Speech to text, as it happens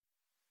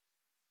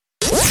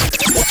From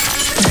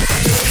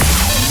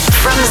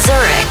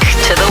Zurich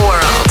to the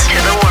world,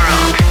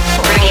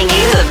 bringing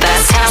you the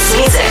best house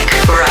music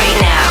right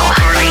now.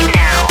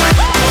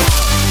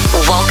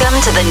 Welcome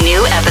to the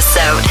new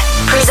episode,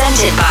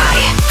 presented by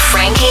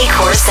Frankie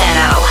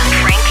Corsano.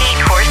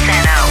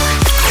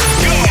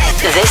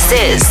 This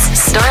is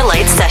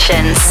Starlight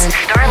Sessions.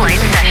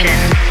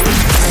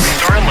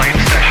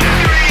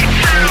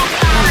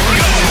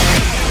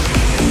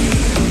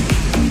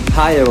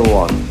 Hi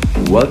everyone,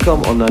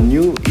 welcome on a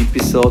new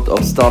episode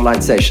of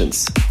Starlight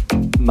Sessions.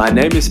 My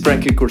name is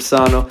Frankie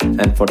Corsano,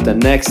 and for the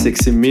next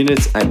 60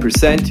 minutes I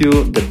present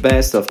you the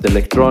best of the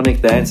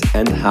electronic dance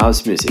and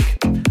house music.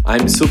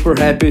 I'm super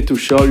happy to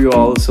show you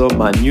also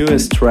my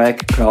newest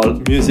track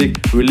called Music,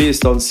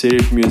 released on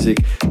Syrup Music.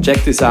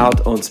 Check this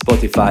out on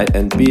Spotify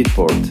and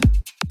Beatport.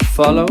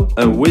 Follow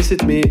and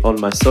visit me on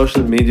my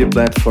social media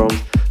platforms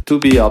to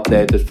be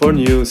updated for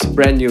news,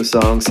 brand new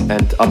songs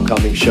and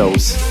upcoming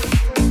shows.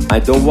 I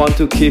don't want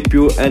to keep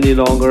you any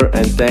longer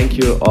and thank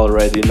you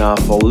already now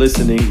for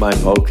listening my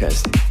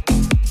podcast.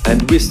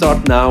 And we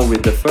start now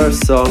with the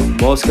first song,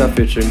 Mosca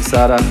featuring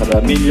Sara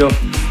Jaramillo,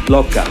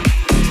 Loca.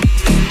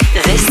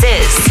 This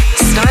is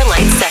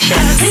Starlight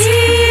Sessions.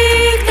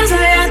 Adicta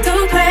soy a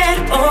tu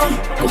cuerpo,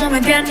 como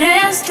me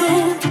tienes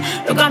tú,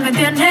 loca me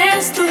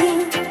tienes tú.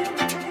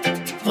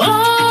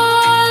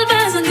 Vuelve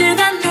a sentir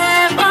de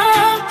nuevo,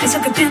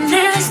 eso que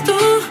tienes tú,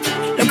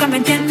 loca me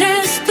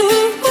tienes tú.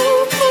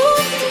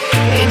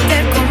 Y te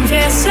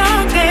confieso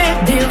que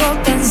vivo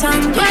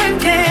pensando en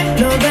que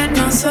lo de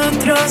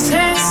nosotros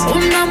es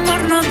un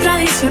amor no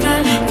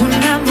tradicional, un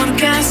amor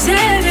que hace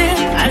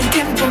bien, al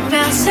tiempo me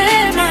hace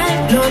mal.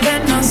 Lo de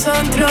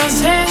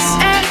nosotros es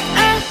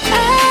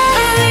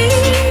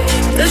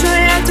yo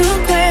soy a tu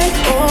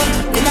cuerpo,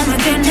 como me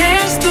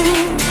tienes tú,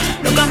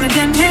 loca me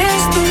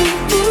tienes tú.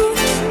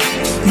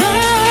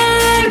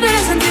 Vuelve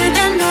a sentir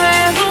de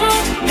nuevo,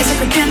 eso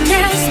que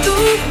tienes tú,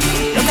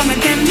 loca me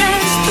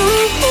tienes tú.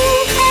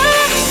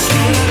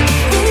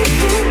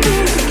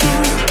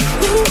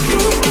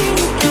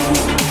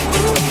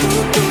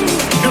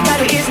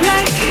 Nobody is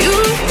like you.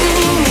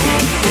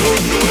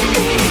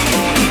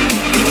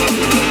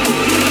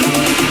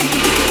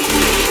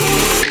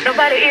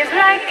 Nobody is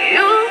like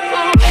you.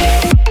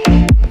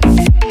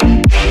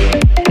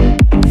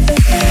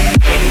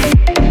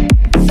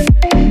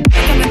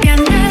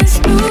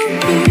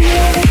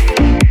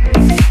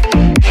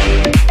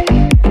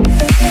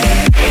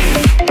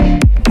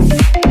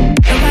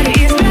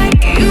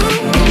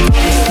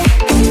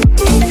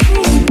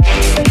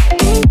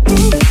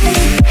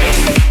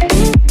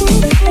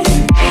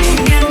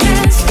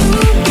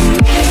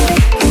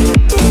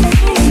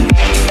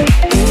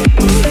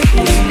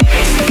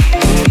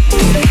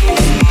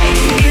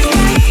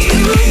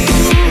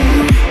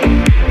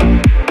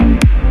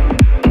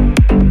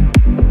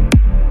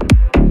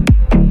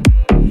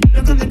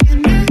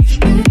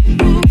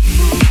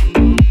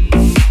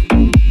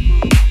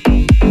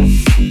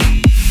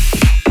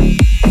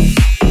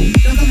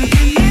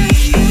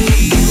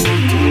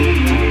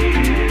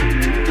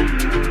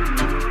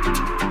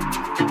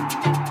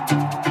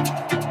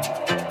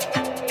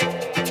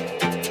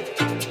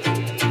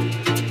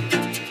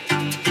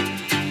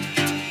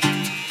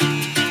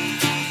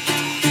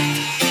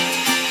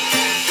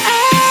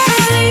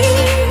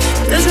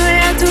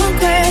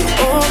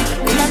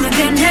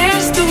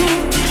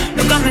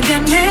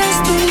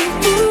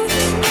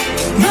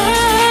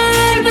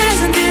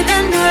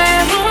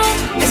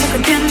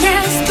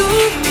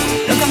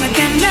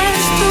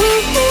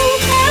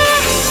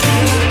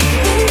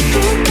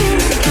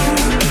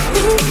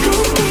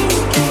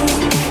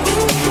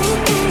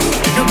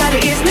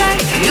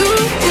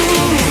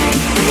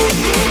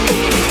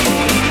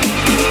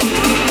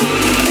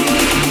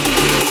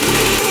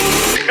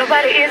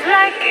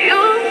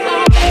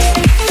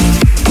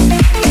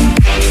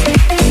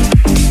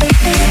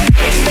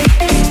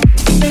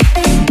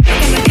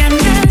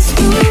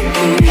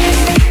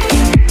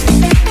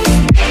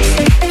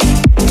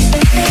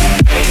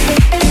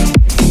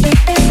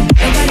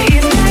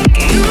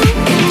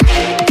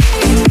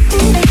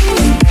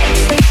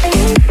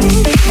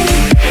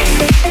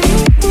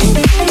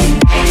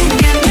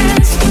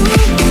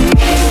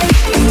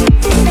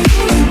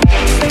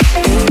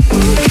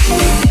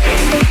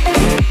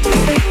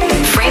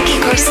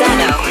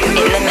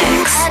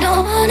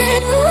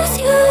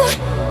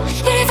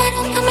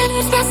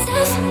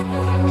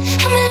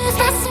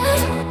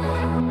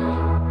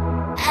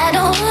 I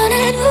don't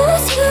wanna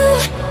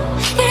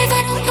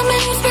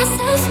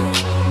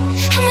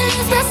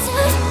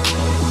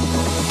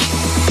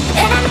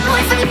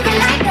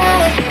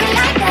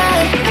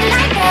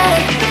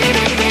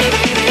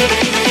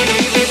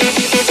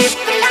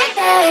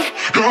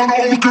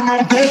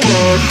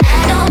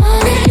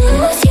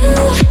lose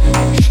you.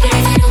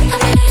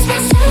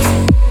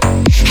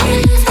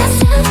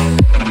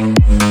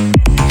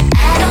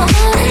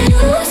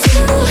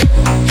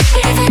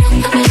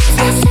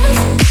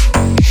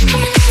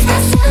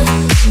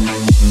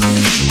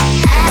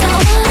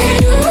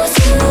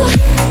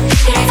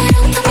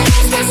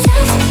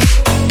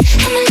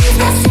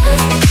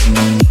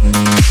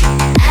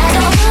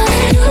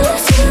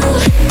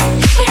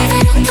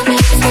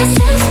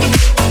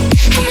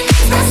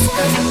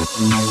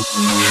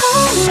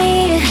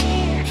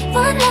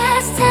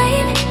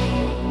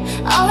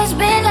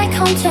 been like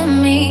home to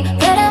me,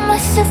 but I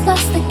must have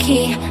lost the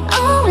key.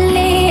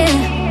 Only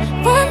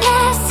one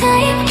last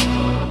time,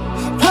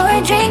 pour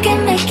a drink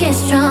and make it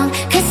strong,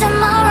 'cause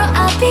tomorrow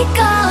I'll be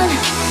gone.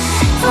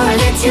 Before I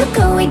let you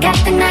go, we got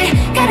the night.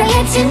 Gotta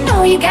let you know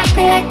you got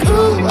me like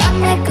ooh, I'm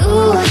like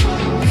ooh,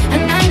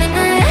 na na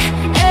na.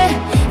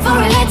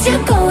 Before I let you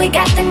go, we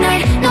got the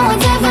night. No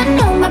one's ever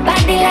known my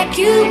body like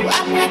you.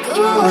 I'm like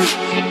ooh,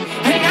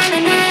 na na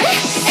na.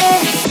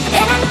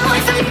 And I know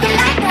it's only been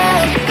like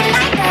that, been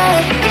like that,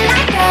 been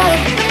like that,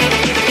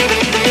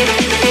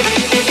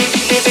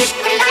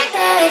 been like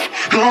that.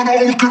 I know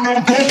you can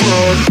never go back.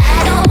 I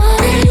don't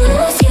wanna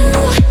lose you,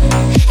 but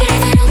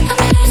if I don't,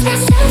 I'ma lose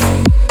myself.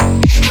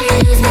 I'ma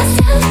lose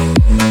myself.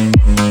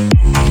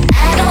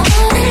 I don't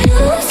wanna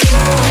lose you,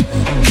 but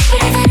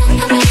if I don't,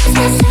 I'ma lose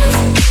myself.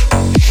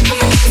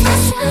 I'ma lose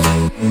myself.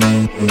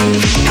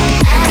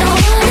 I don't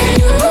wanna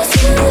lose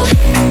you, but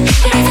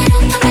if I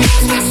don't, I'ma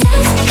lose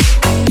myself.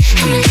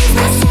 I'ma lose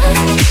myself.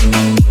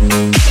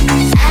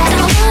 I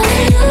don't wanna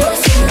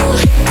lose you, but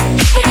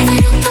if I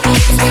don't, I'ma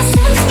lose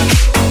myself.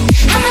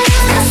 I'ma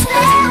lose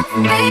myself,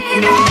 baby.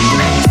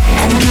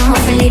 I don't know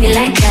if I leave you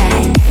like that,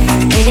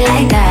 leave you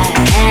like that.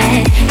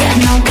 Yeah, I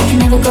know we can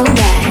never go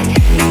back.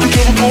 Never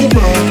go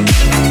back.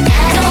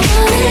 I don't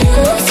wanna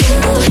lose you,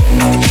 but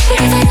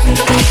if I don't,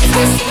 I'ma lose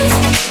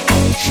myself.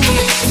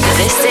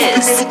 This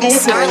is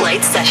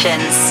Starlight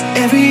Sessions.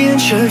 Every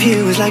inch of you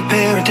is like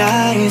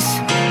paradise.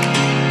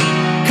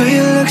 Girl,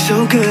 you look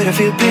so good, I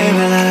feel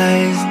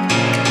paralyzed.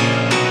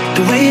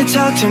 The way you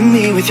talk to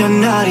me with your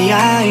naughty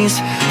eyes,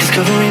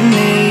 discovering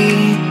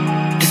me,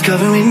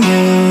 discovering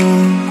you.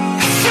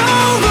 So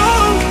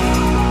wrong,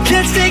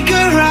 let's take a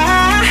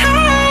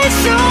ride.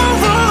 So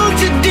wrong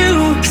to do,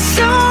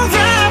 so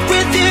right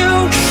with you.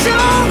 So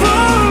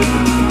wrong,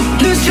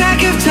 lose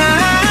track of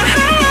time.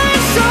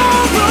 So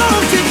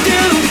wrong to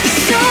do,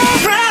 so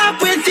right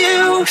with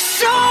you.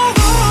 So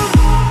wrong,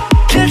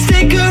 let's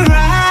take a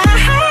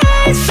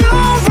ride. So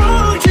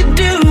wrong to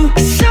do,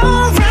 so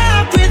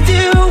right with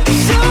you.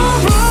 So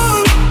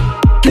wrong,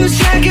 lose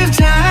track of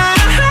time.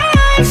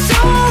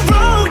 So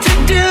wrong to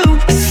do,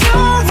 so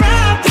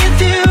right with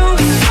you.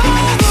 So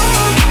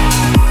wrong,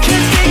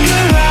 let's take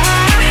a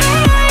ride.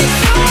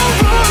 So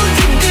wrong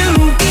to do,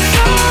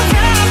 so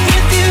right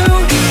with you.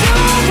 So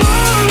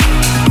wrong,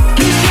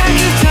 lose track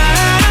of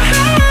time.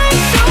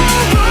 So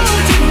wrong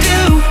to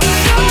do,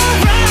 so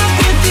right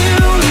with you.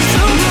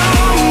 So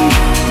wrong,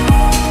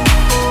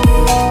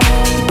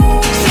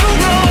 so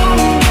wrong,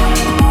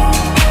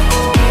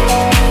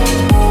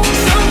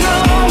 so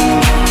wrong,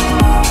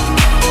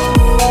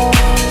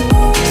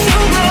 so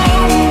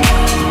wrong,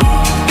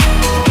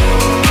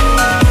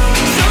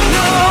 so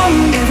wrong.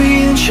 Every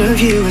inch of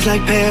you is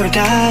like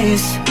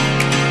paradise.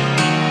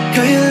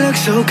 Girl, you look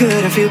so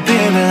good, I feel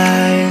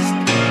paralyzed.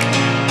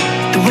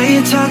 The way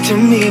you talk to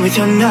me with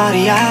your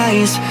naughty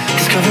eyes,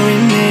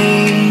 discovering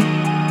me,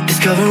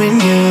 discovering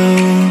you.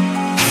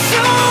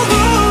 So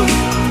wrong,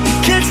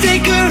 let's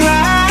take a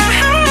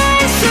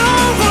ride. So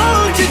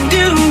wrong to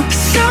do,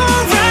 so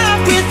right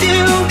with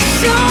you.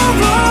 So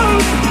wrong,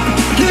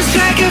 lose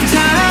track of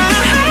time.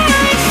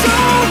 So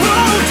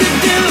wrong to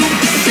do,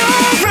 so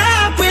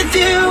right with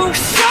you.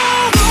 So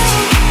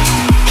wrong,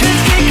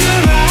 let's take a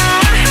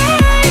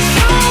ride.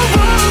 So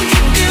wrong to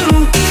do,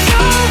 so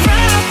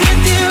right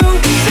with you.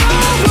 So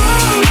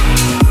wrong,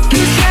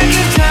 lose track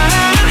of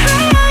time.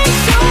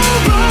 So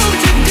wrong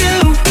to do,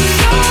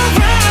 so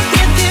right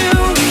with you.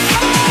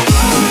 So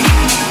wrong,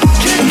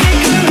 let's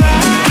take a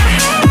ride.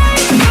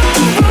 So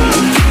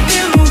wrong to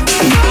do,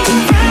 so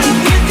right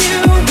with you.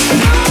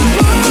 So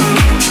wrong,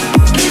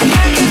 lose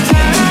track of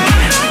time.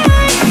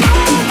 So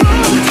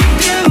wrong to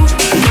do,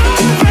 so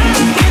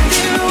right with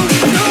you.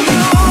 So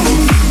wrong.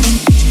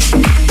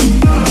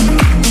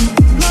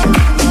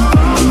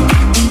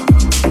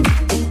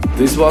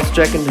 This was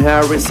Jack and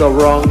Harry, So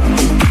Wrong.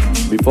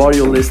 Before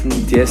you listen,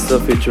 Tiesto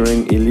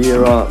featuring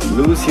Illyria,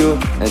 Lose You,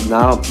 and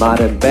now Mad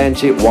and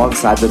Benji,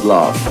 One-Sided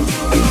Love.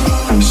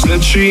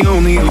 Said she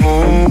only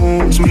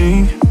holds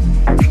me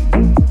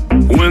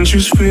when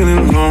she's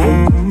feeling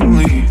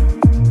lonely.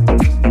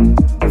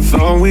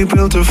 Thought we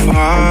built a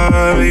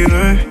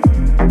fire,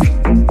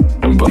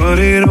 but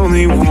it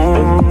only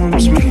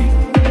warms me.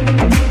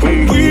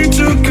 When we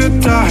took a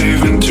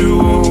dive into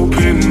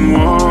open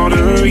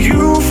water,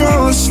 you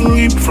fell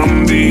asleep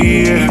from the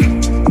air.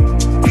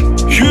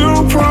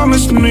 You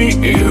promised me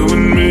it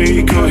would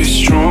make us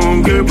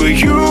stronger, but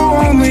you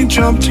only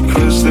jumped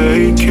 'cause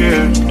they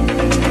cared.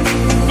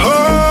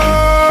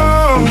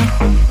 Oh,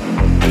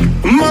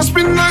 must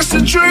be nice to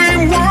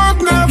dream what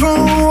never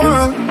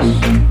was.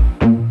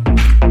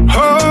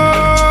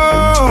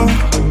 Oh,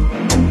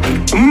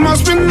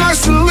 must be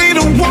nice to lead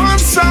a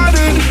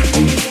one-sided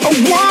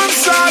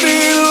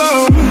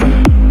love.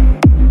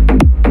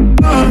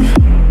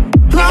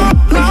 Love,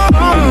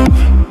 love,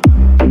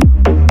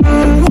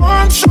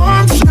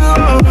 one-sided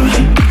love.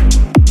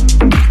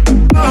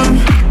 Love,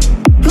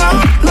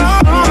 love,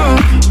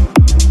 love.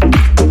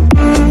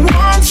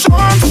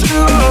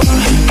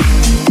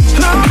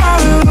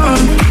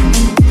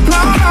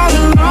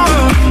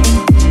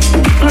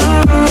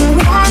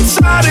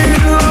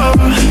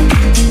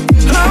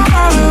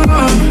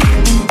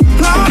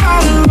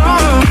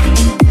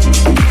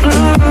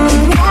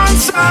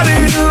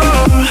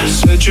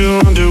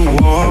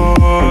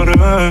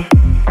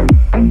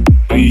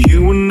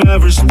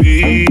 never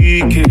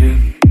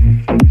speaking,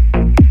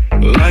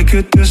 like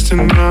a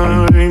distant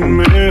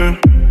nightmare,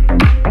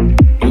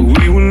 but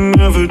we were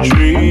never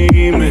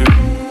dreaming.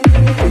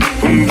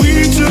 When we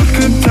took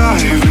a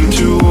dive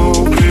into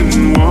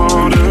open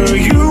water,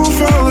 you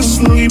fell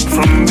asleep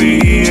from the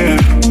air.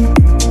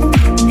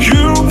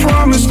 You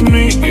promised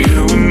me it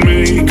would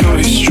make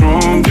us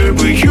stronger,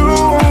 but you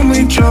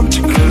only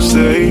jumped cause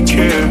they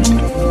cared.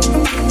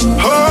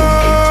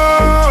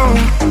 Oh,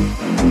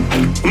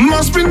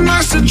 must be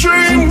nice to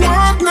dream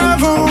what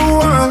never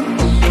was.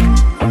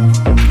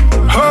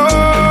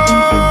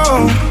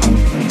 Oh,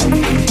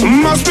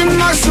 must be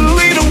nice to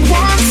lead a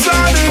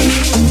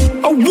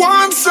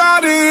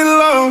one-sided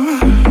love.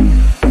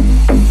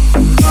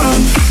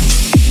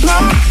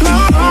 Love,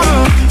 love,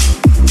 love.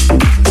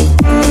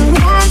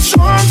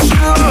 One-sided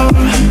love.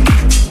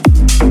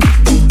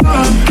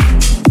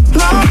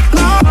 Love,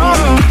 love,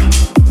 love.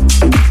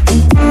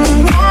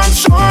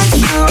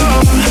 One-sided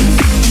love.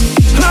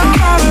 Love,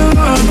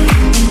 love,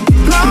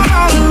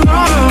 love,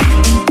 love.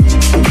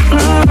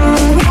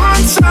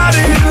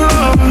 One-sided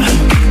love.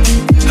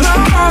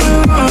 Love,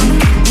 love,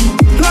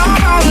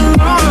 love,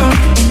 love.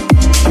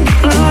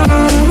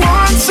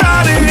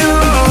 One-sided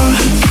love.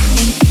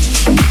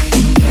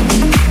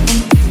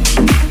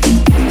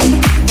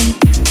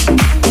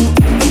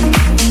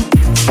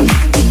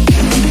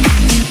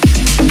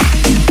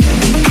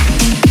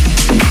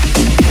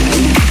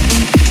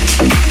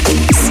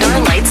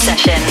 Starlight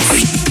Sessions.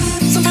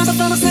 Sometimes I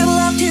feel myself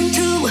locked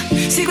into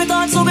secret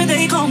thoughts, hoping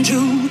they come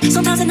true.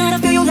 Sometimes at night I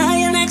feel you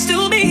lying next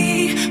to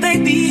me,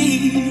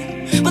 baby.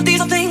 But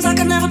these are things I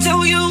can never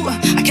tell you.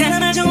 I can't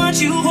imagine what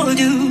you would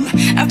do.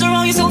 After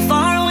all, you're so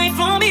far away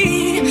from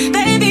me,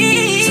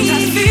 baby.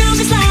 Sometimes it feels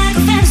just like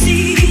a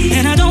fantasy,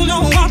 and I don't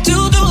know what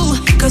to do.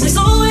 Cause it's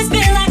always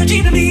been like a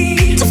dream to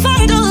me, to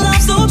find a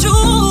love so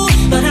true.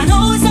 But I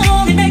know it's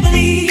only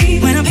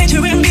make-believe when I'm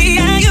picturing me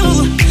and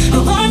you.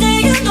 But one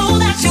day you know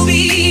that you'll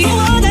be the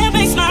one that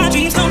makes my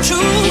dreams come true.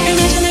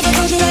 Imagine if I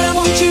told you that I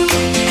want you.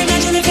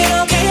 Imagine if it's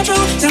okay and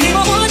true. Tell me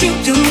what would you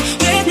do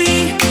with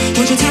me?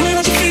 Would you tell me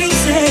that you feel the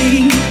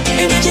same?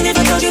 Imagine if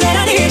I told you that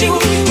I need you.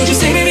 Would you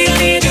say, baby, I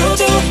need you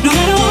too? No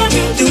matter what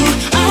you do,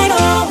 I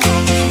know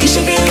you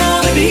should be in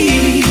love with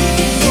me.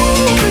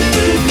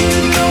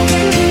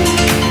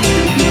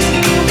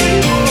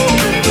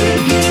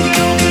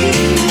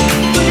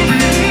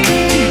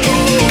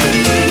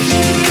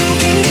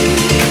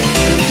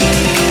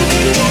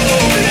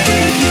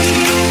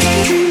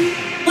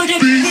 Would you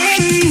be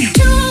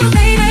true,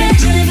 baby?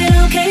 Imagine if it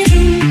okay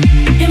true.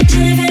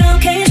 Imagine if it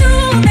okay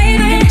true,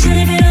 baby. Imagine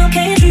if it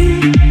okay true.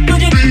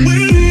 Would you be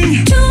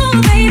true,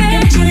 baby?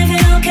 Imagine if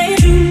it okay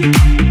true.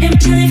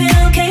 Imagine if it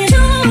okay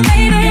true,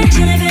 baby.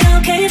 Imagine if it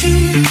okay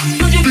true.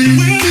 Would you be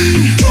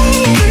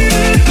true,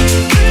 baby?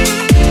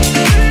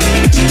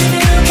 Imagine if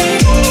it okay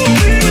true.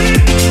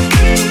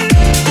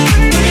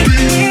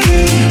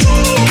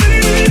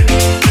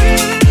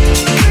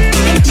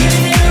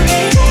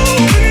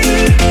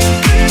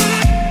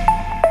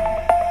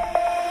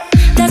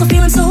 There's a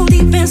feeling so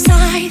deep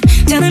inside,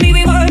 telling me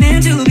we were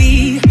meant to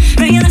be.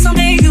 Praying that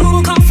someday you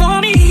will come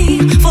for me,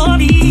 for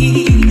me.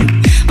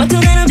 But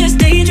till then I'm just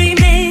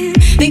daydreaming,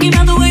 thinking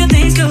about the way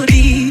things could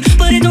be.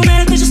 But it don't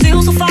matter cause you're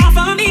still so far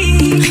from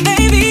me,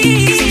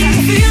 baby. Sometimes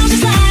it feels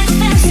just like a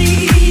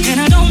fantasy, and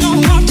I don't know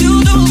what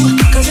to do.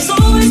 Cause it's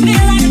always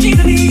been like a dream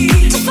to me,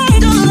 to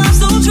find a love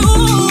so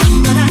true.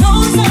 But I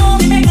know it's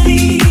only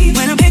make-believe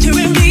when I'm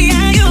picturing me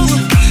and you.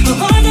 But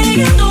one day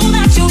you know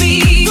that you'll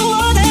be the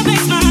one that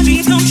makes my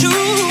dreams come true.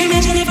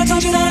 Imagine if I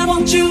told you that I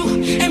want you.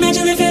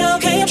 Imagine if it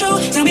okay and true.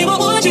 Tell me what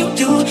would you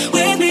do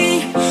with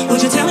me?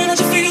 Would you tell me that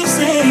you feel the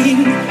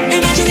same?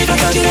 Imagine if I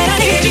told you that I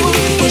need you.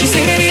 Would you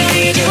say, baby, I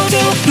need you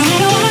too? No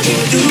matter what you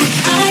do,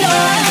 I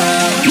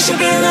know you should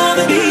be in love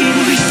with me.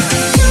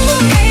 True,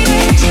 baby.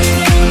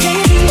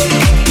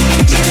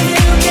 Imagine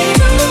if it okay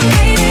true.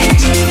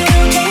 Imagine if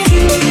it okay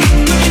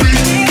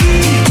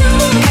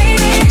true, baby.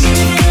 Imagine if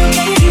it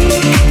okay true.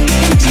 True,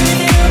 baby.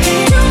 Imagine if it okay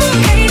true. Imagine if it okay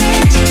true,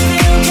 baby.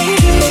 Imagine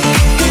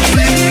if it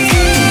okay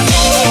true.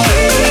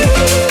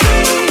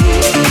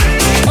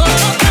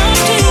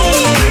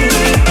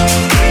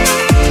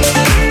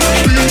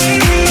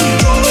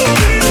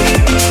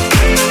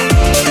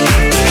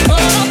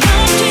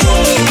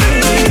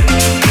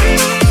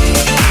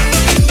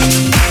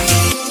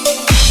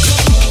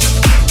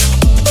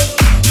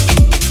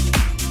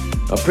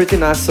 A pretty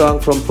nice song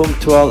from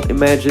Punctual,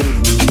 Imagine.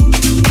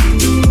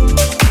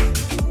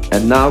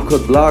 And now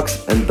Code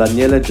Blocks and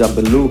Daniele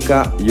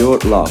Giambeluca, Your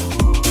Love.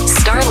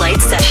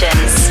 Starlight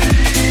Sessions.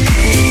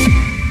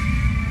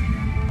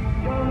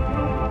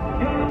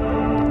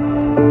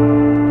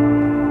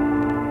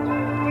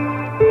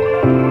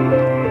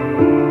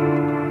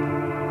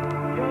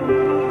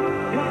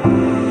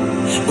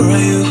 Where are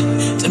you?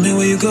 Tell me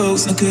where you go,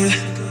 it's not good.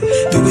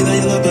 Be without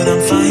your love, but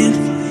I'm fine.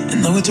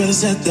 And now we try to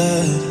set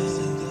that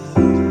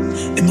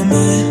in my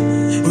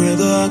mind.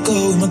 Wherever I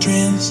go in my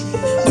dreams,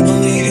 we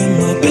can lay in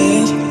my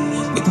bed.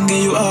 We can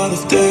get you out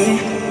of there.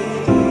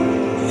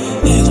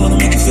 I just wanna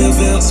make you feel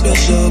feel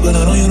special, but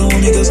I know you don't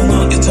want me cause I'm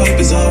not your type,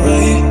 is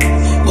alright.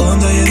 Well, I'm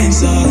dying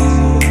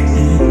inside,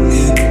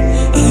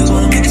 yeah. I just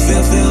wanna make you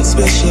feel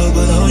special,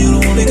 but I know you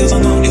don't want me cause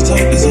I'm not your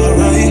type, is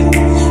alright.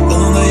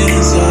 Well, I'm dying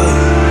inside.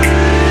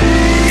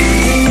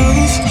 Your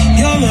love,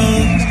 your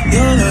love,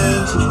 your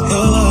love,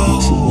 your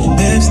love.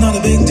 Babe, it's not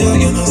a big deal,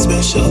 you're not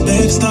special.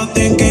 Babe, stop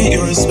thinking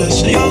you're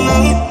special. Your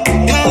love,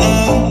 your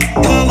love,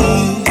 your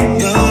love,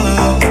 your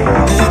love.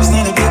 Babe, it's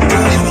not a big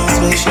deal, you're not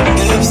special.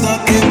 Babe, stop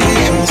thinking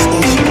you're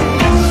special.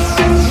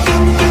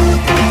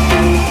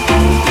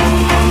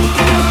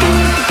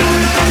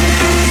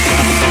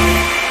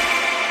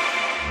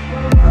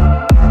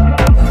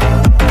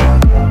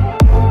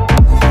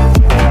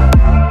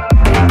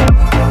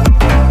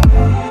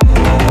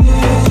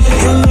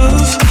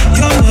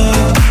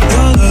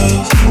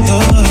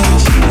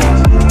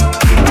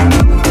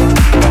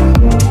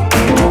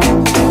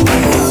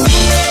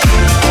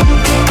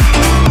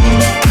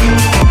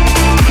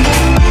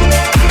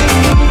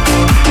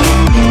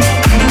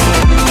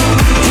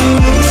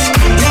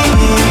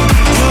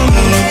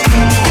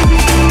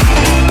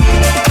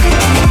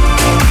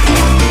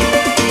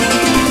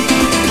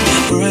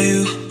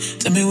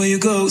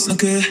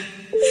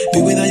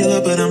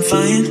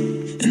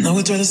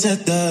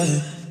 Said that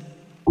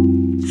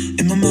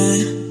in my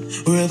mind,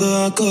 wherever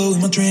I go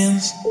in my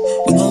dreams,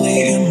 when I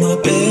lay in my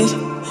bed,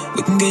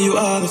 we can get you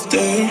out of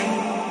there.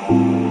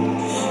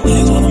 I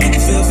just wanna make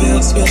you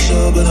feel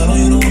special, but I know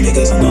you don't want me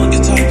cause I'm not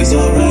your type, is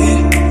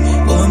alright.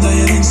 Well, I'm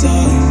dying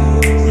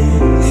inside,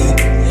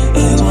 yeah. I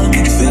just wanna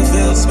make you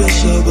feel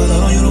special, but I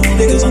know you don't want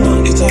me cause I'm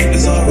not your type,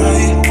 is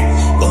alright.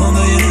 Well, I'm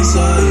dying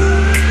inside.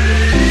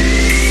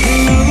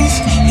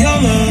 Your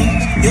love,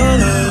 your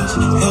love,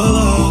 your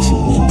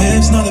love. Babe,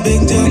 it's not a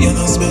big deal, you're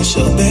not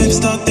special. Babe,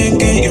 stop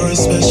thinking you're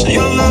special.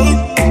 Your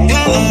love,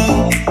 your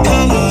love,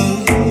 your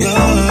love, your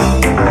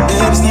love.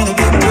 Babe, it's not a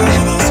big deal,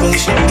 you're not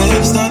special.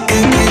 Babe, stop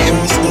thinking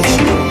you're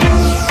special.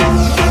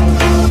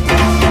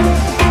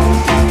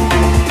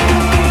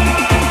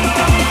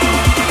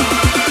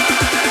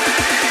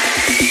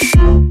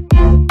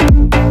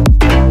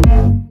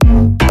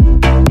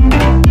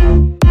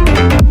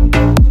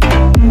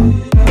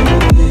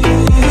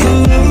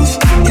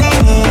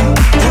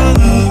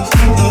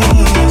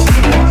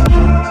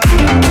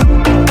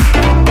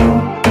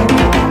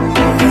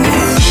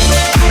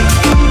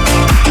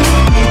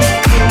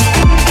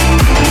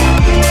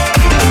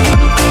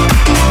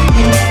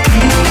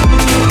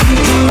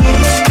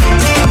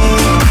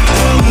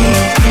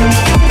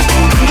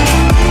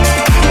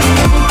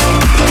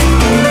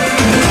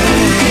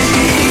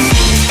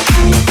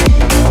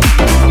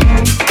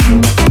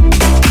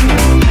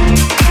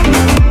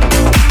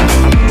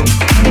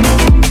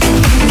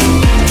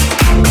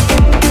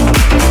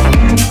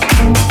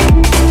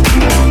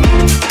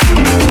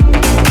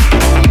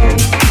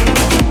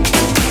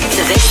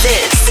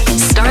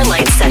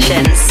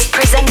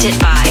 Presented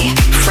by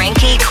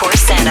Frankie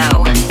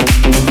Corsano.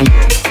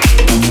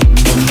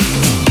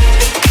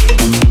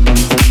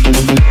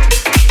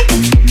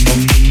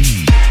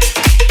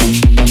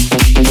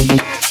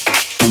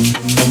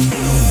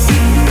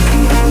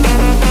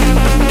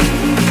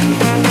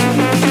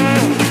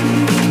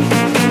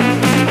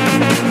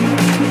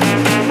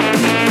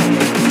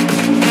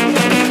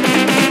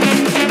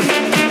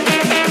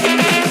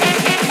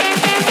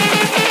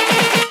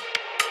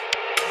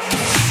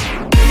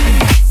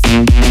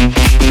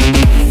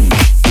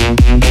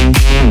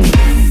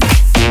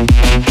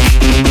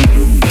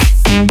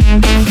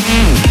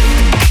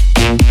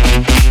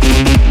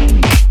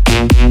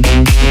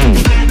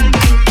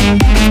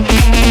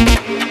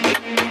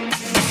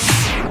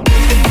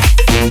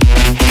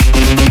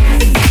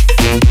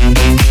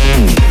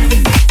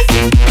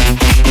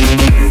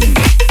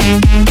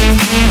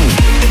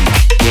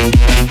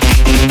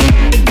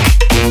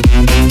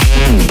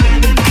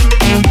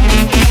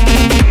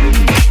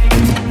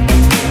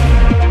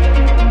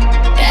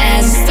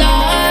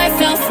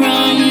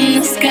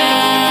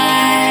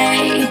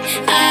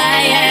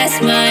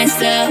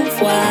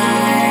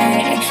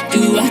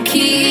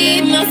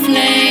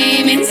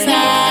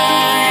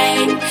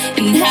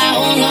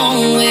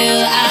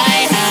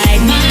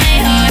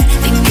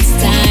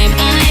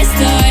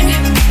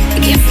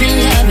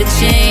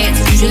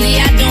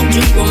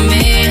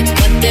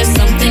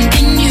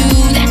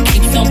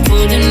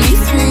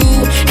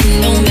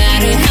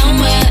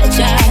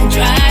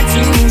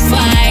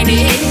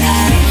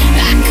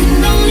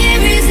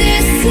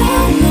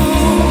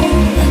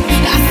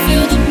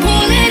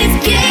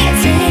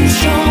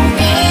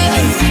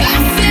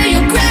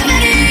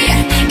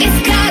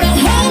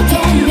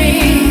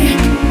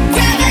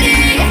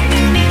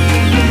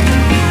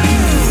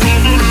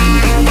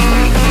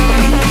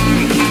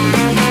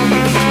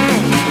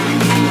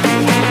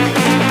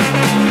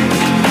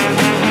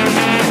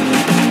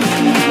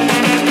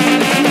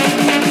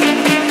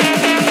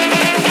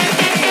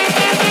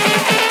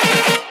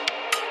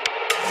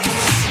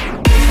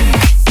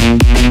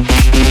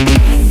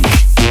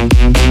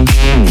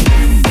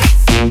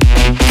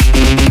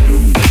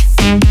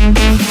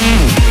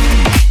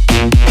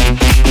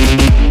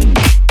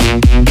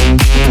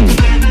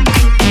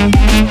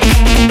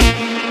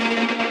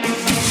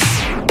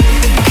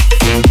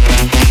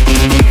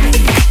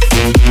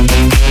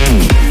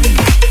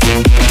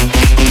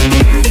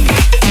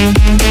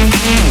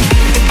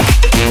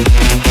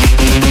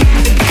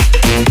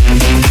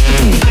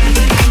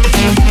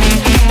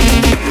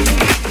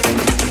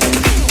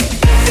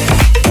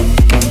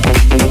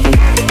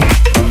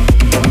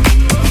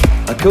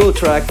 cool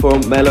track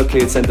from Mellow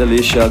Kids and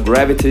Alicia,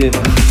 Gravity.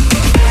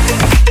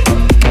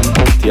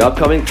 The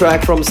upcoming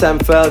track from Sam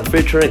Feld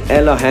featuring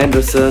Ella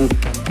Henderson.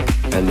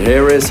 And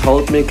here is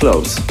Hold Me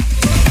Close.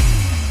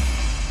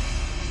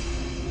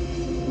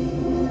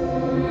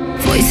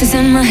 Voices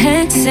in my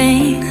head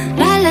sing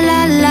la la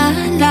la la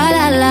la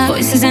la la.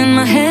 Voices in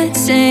my head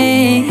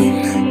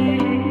sing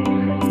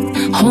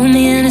hold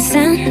me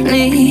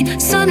innocently.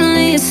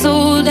 Suddenly it's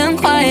so damn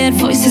quiet.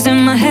 Voices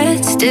in my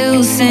head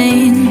still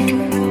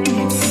sing.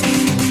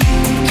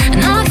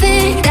 And I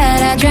think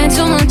that I drank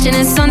too much and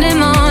it's Sunday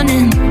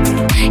morning.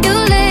 You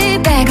lay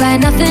back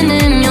like nothing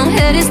in your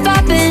head is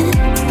popping.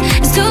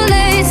 It's too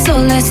late, so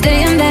let's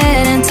stay in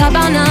bed and talk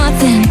about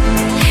nothing.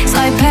 It's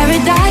like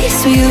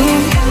paradise for you.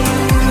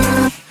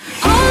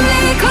 Hold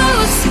me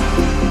close.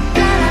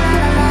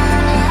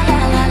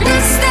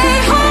 Let's stay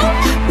home.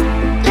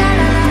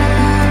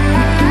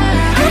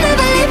 I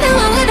never leave, then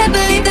why would I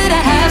believe that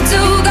I have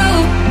to go?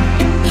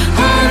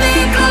 Hold me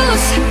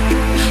close.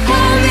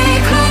 Hold me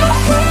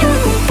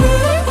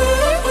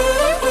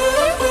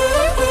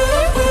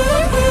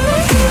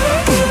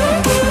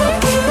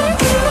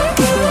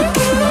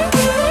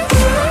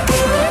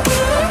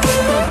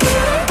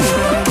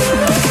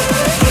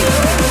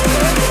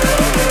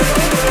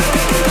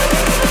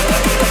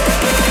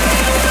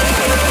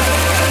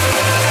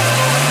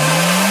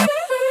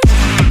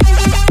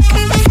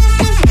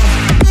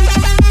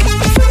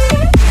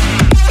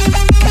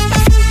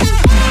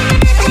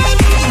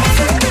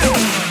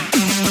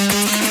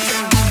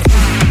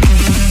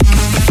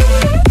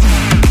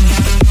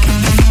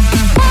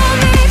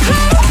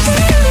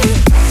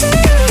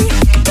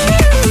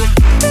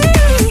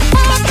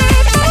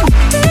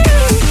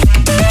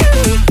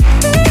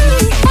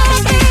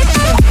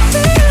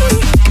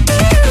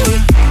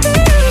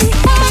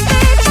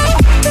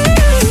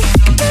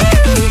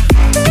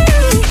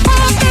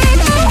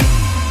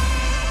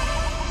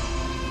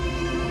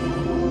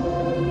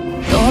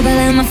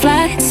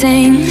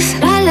sings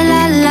la la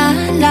la la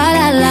la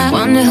la la.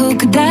 Wonder who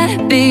could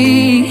that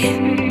be?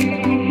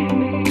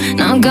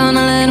 Not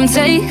gonna let him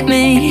take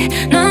me.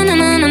 No, no,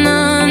 no, no,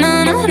 no,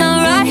 no, no, no.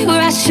 Right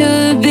where I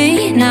should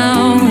be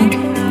now.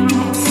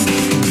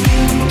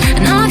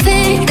 And I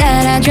think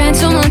that I drank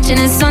too much and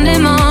it's Sunday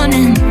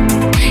morning.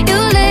 You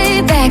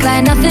lay back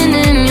like nothing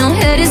in your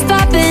head is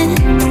popping.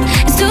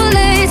 It's too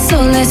late, so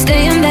let's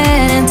stay in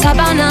bed and talk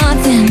about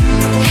nothing.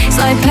 It's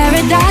like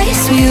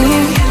paradise for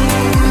you.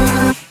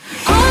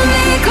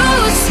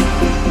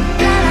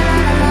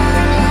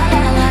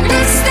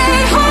 Let's stay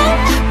home.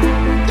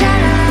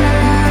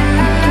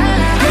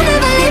 I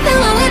never leave, then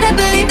why would I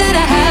believe that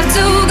I have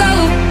to go?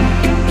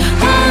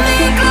 Hold me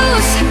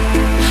close.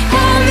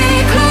 Hold me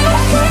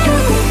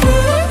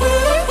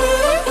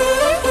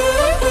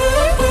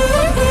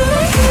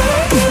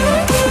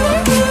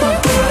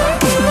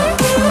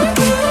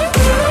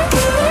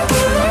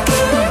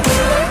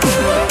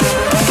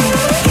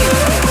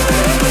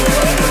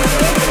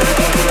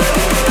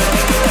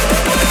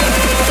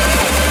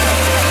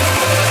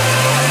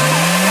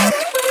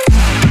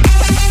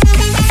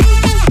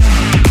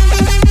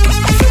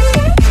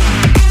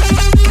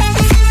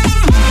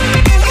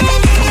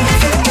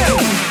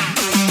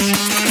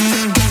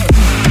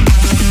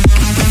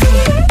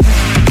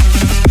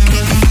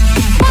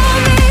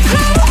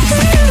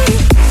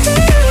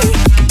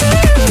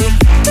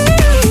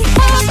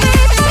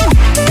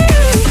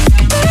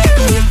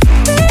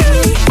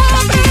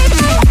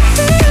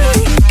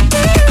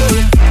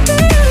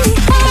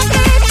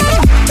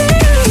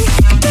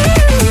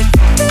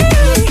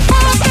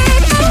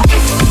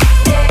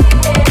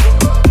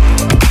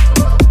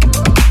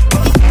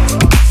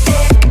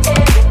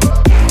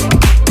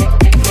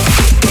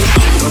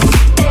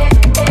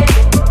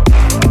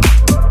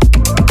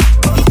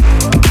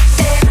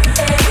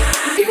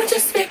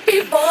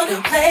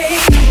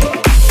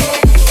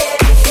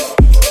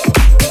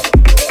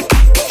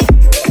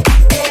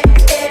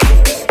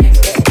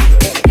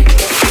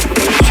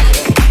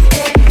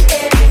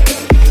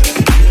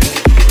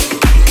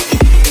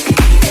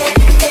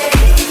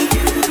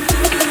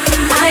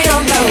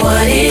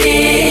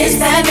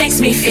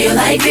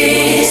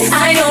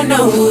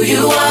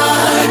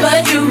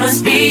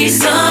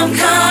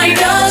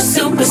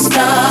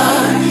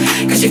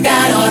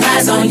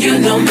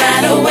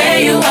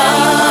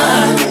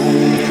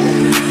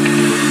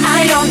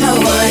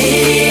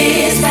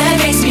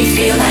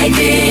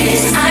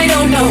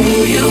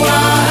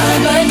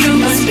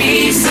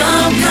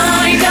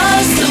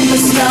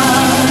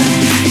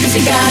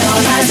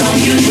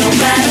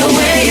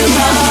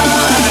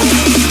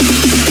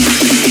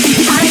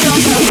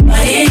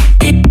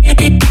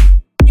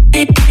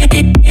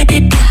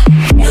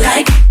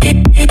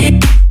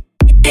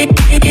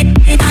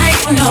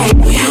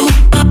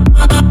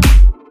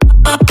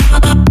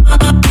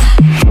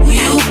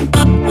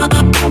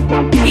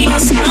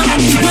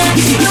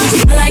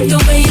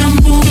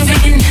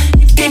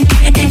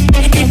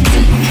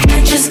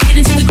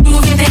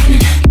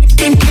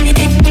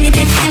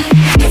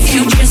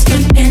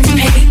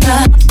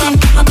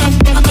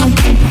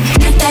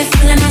that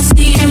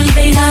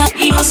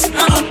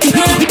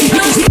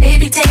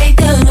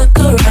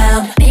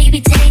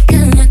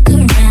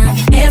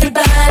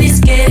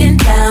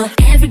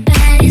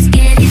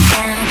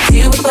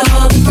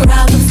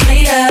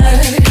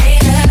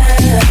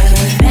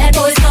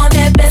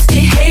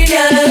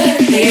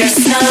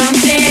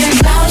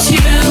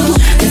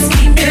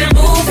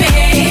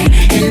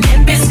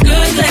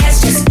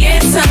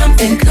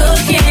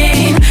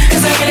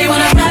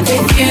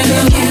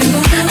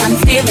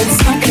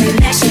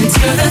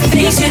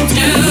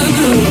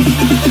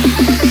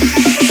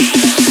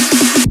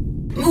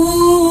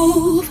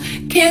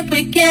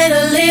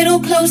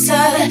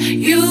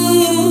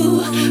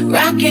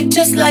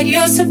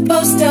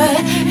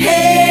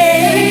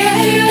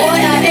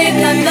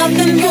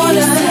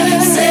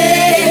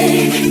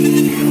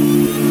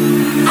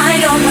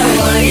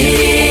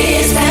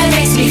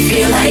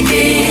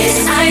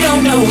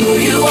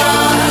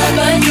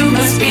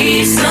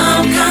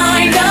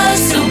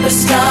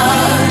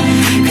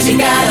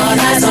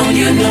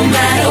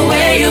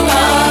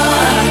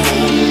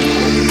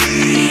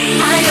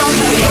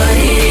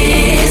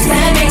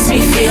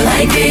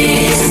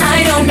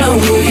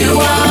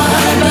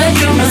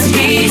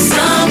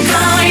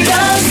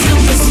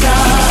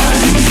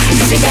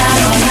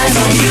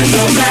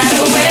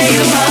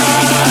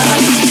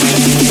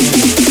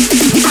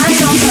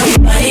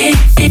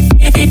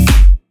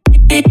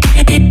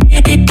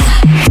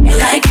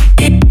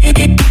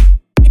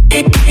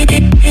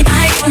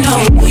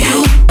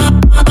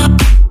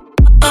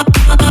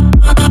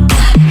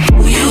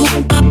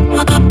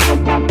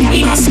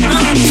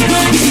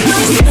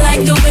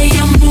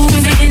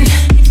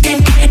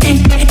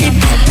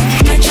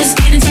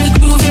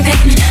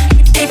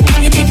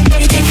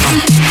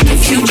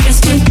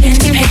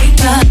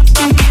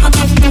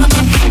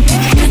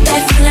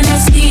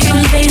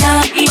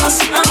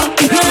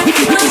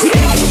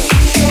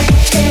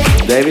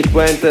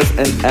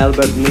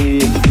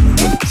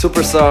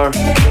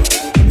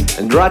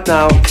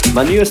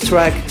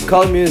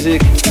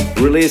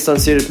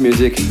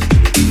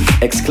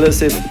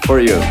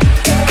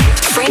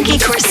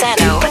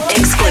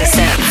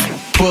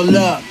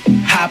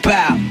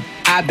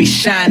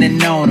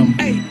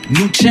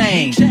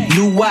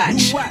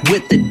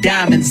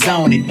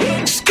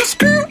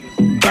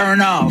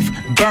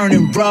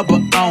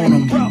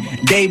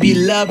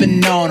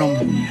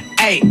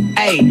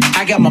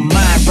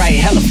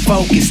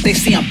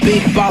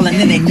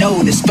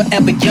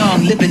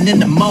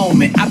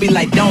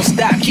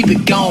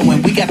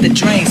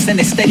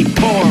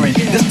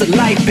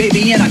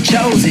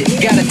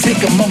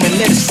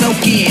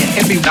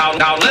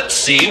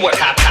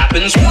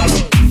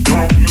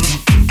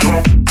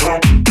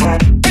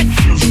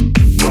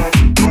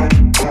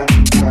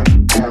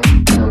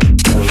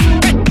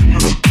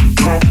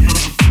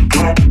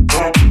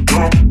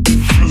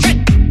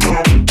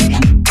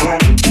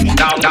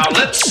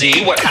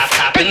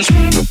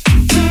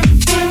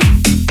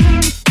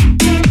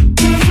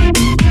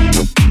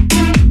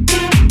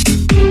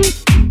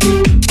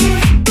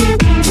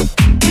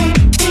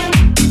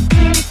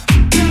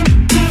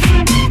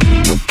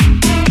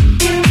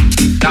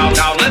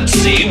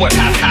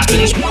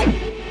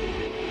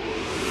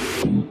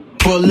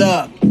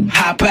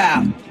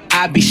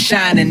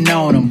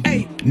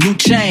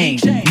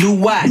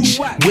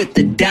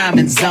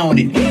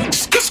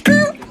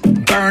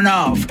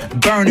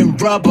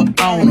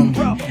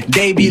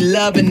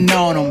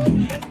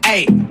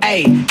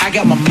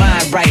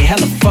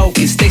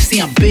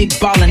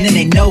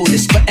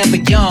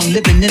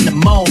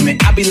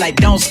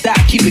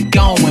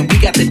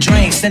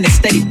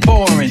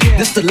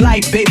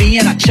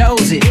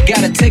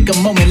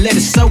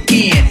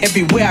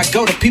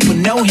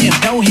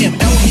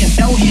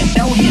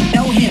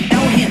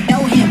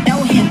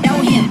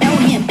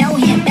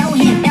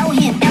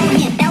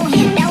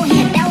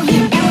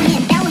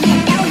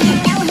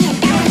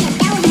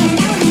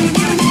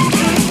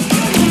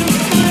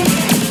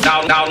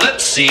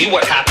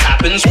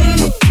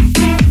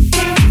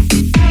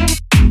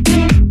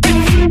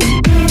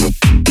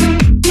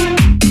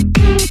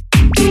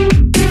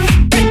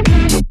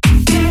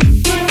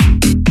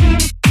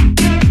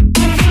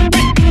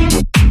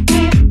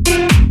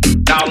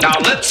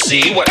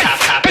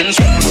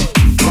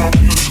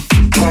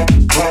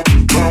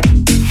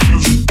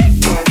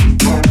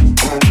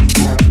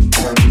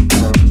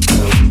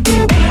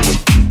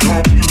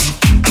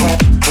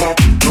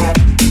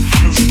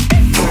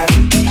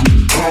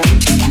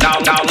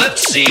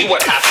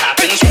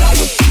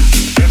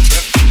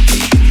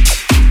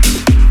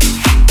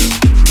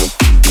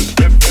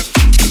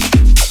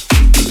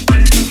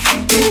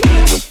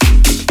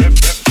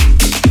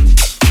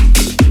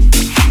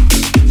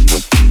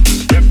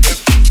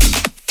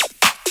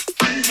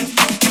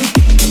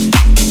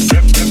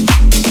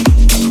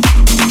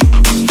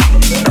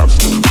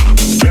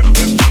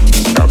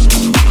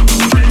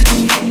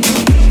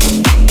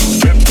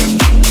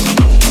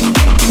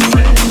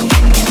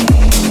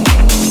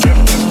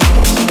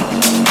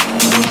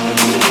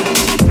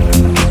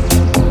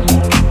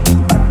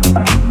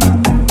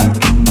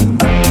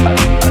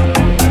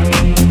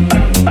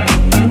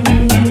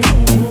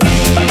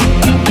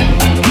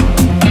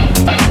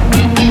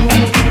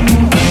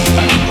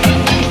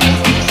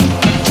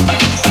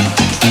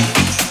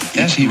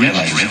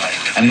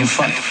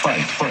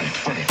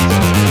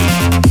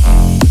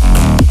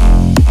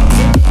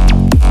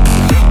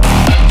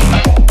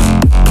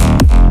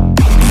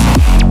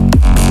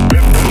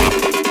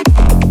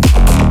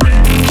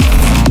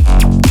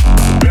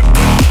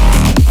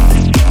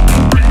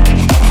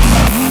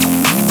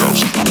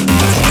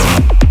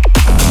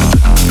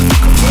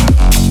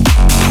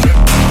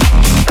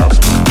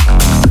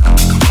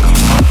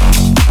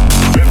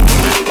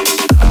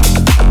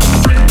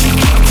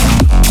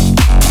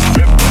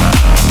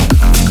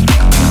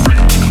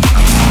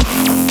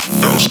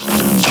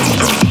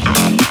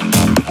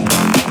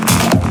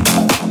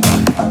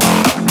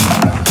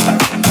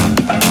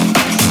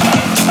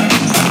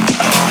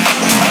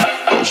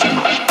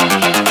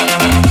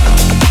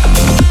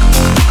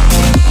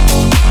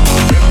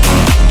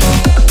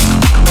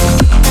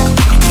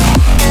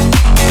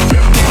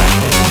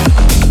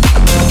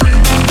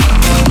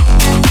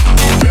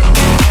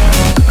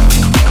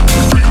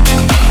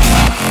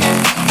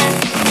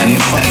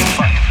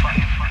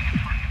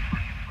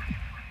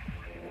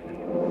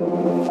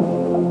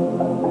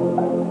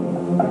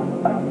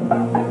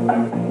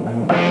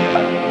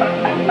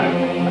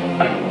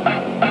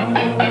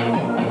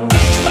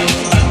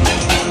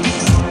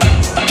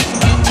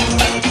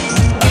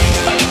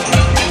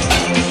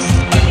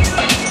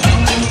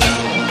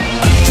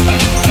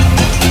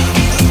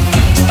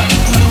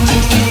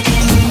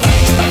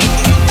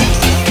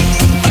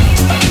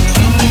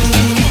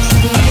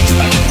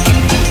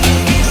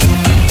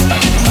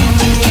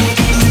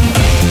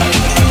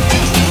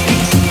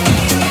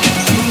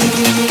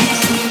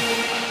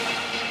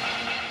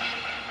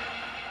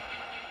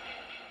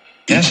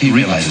he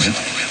realizes it,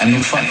 and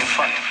he'll fight.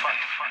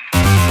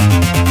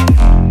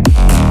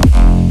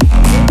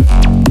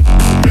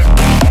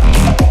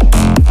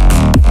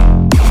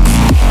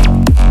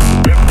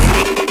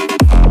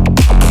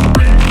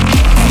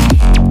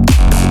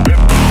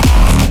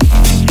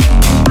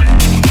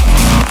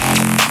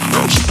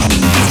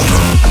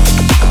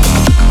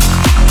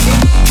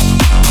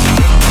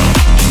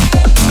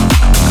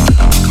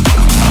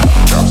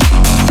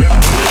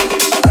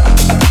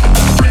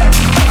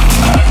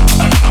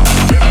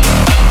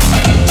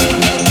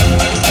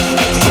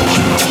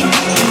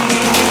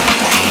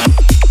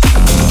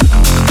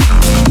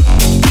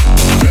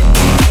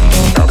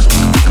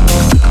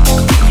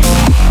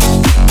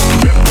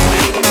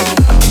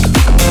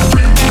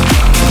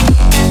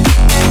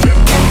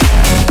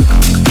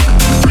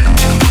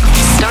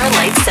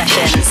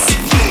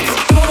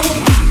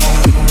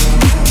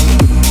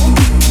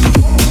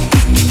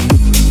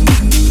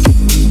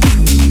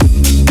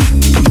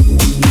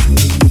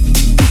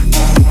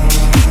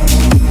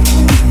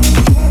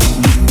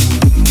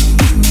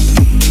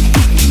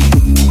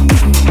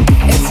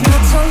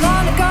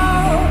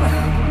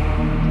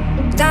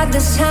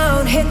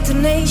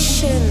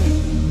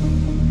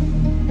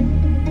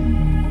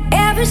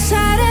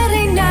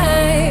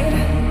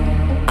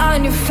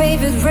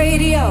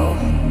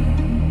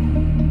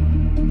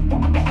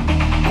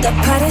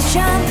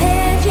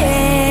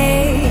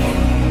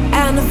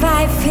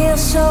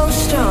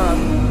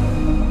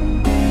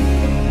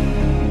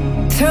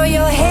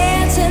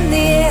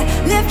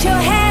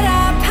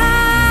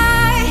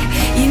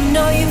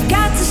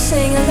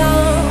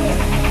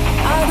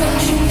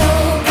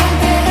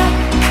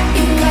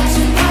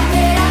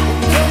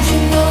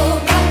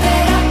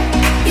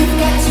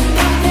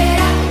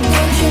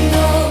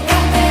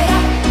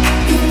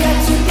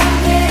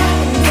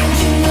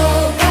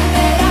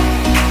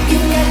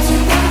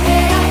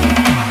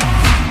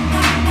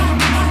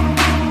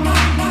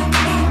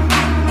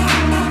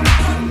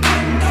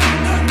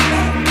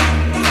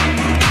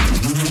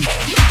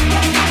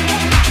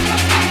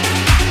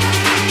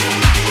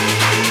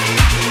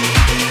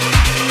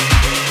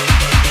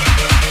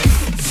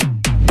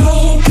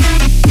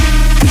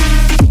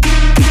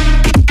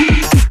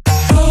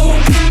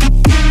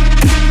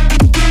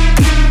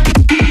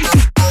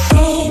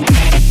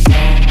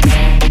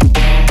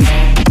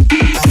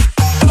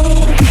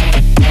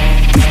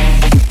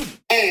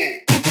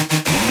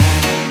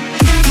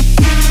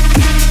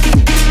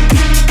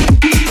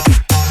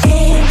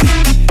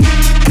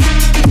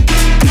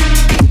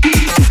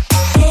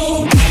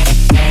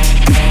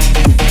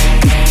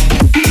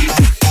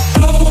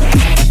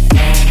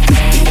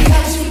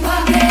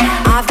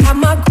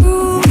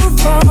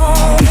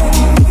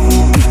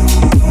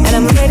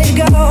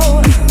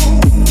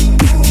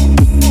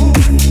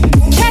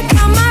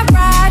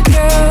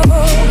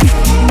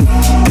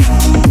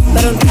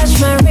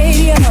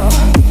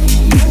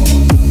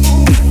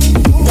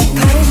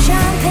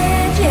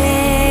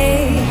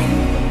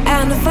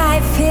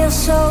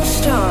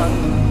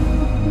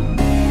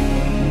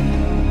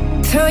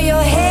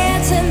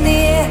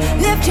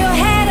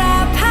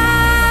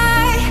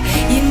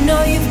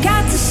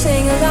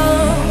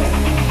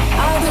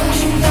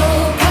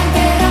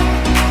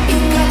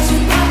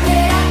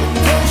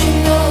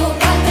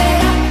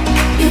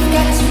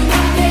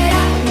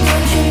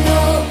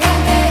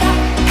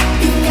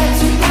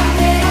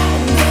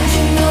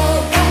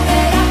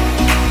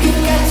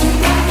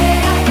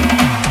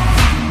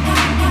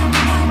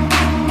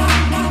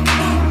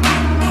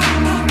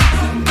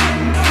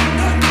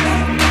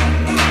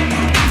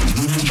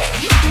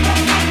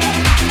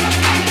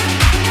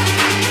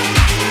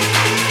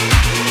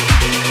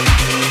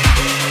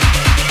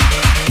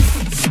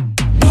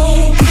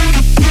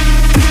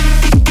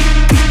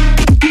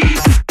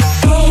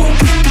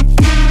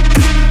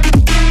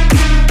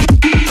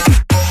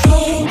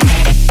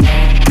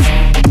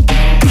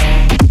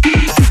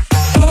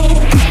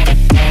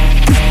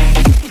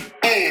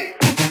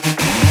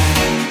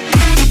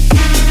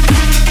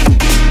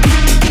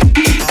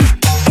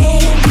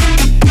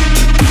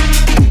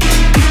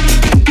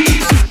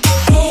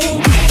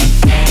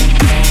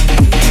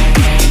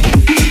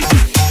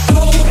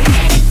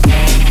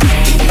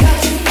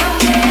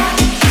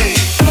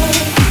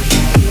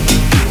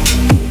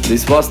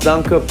 Was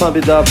Danko Pump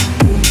It Up,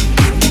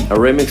 a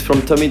remix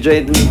from Tommy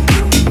Jaden,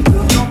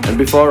 and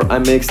before I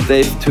mixed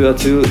Dave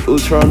 202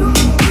 Ultron,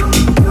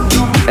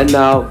 and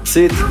now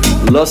Sid,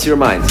 Lost Your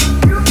Mind.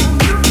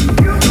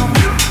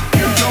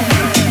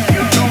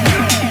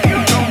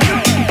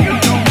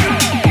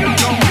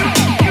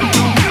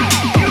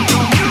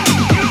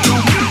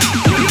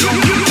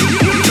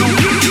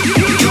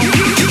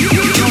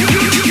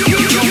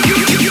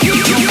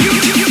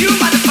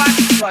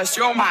 Lost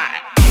your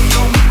mind.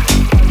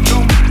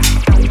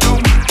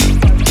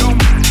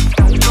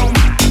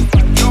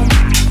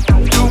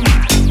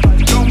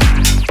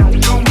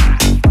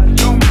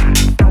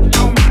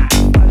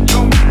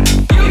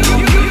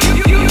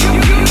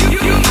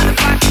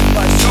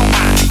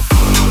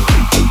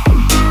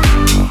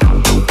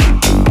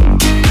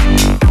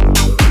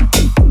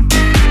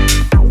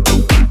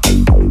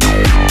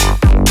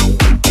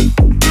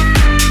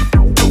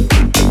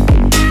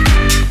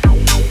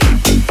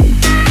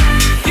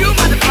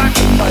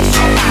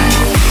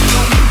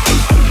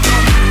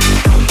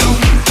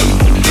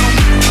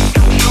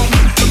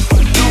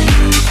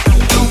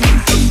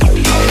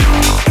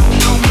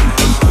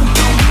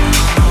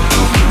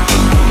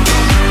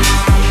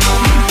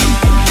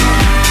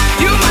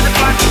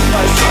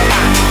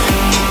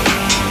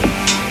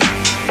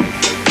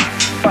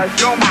 Bust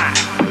your mind.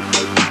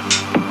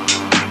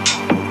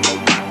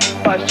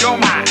 Bust your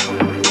mind.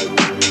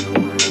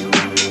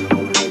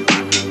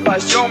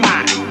 Bust your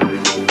mind.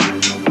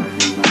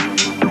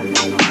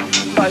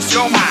 Bust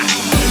your mind.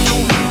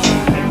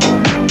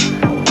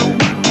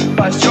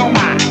 Bust your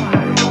mind.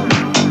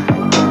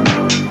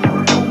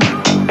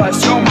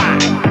 Bust your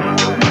mind.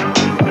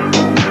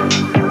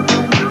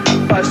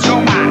 Bust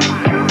your mind.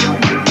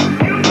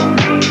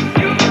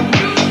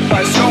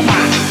 Bust your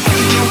mind.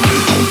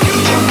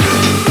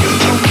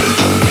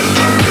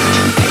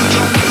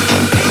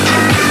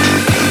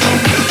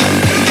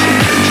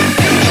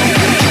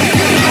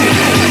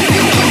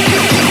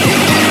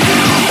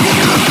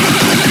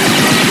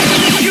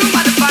 You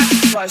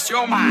motherfucker, bust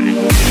your mind.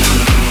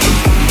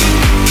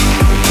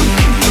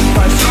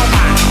 Bust your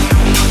mind.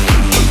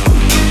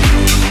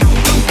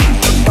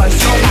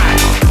 Bust your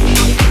mind.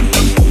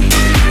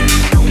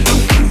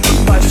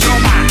 Bust your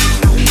mind.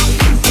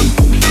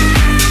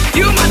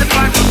 You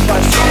motherfucker,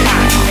 bust your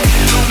mind.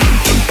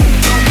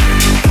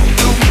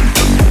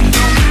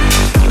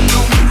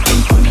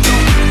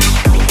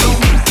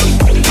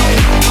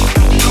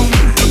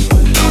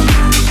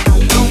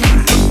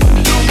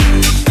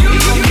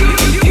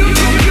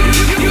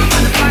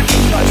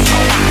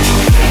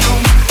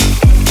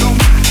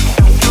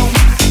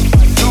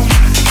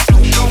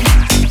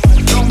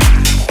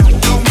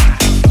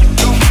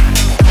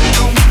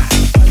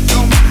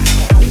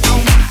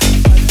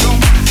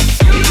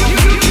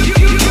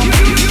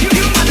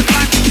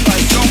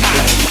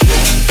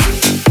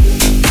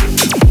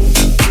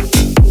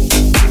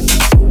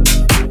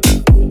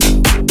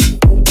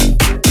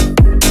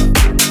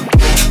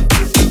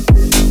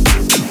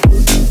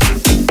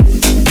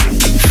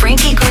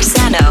 Frankie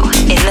Corsano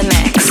in the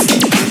mix.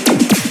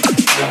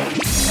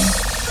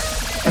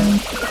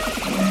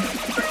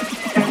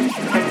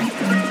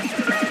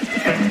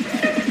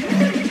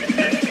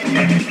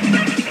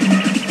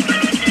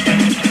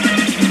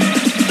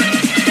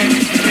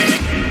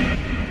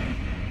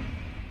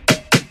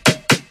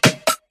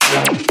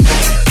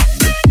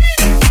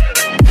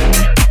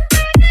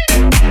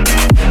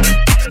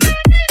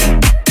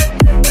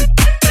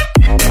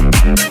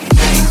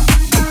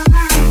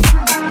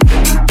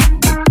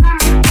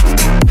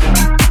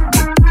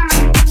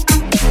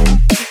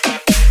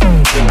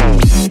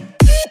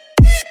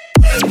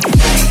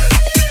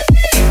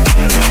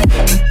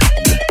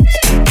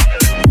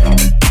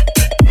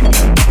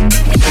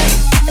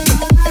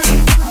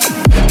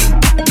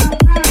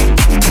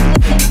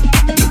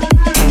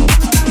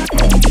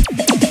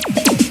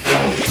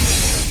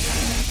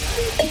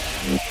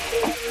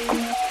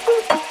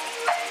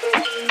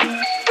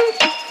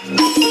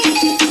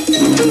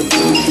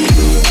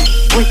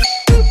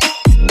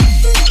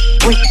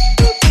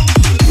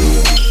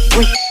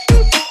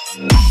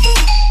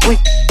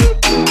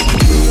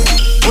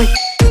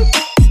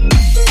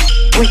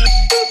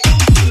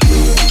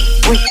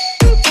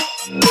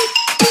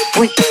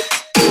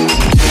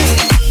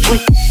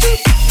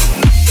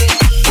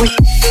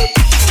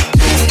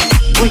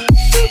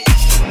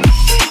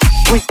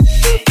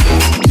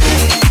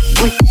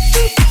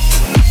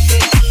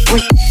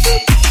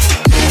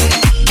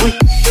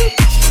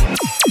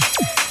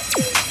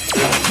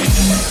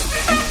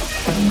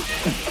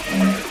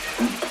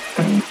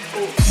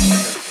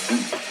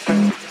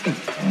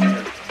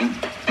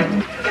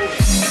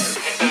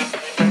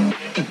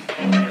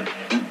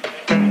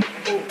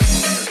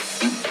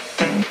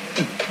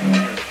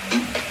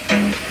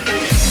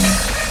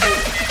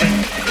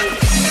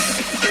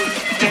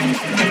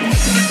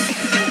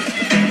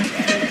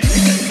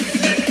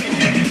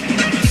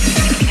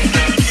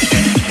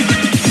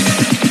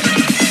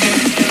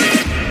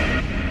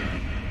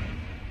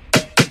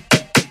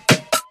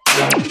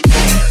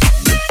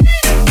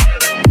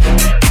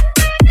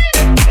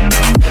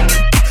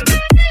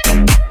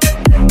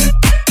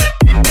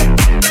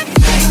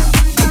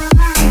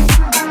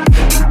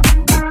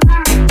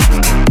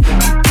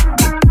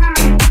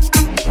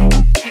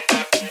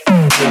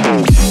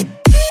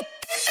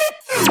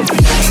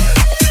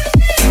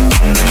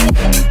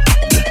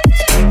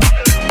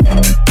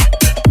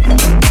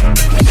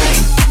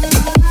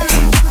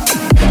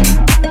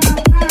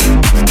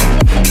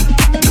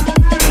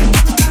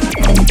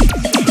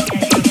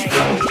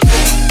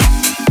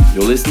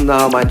 Listen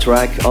now my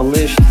track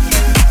Unleashed.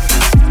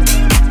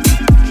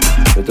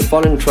 With the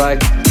following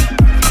track,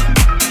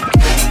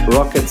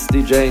 Rockets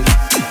DJ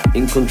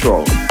In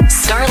Control.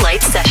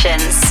 Starlight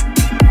Sessions.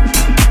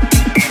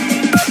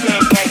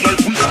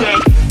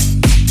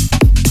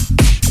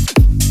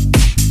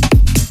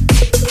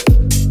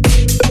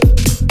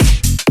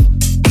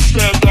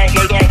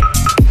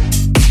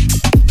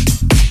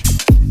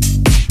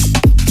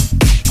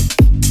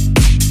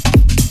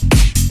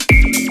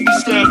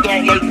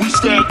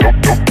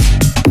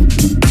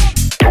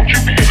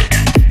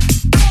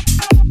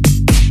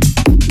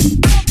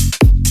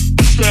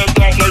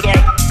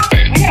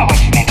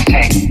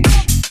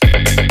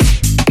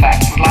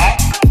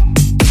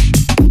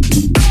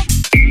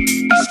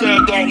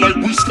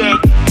 Like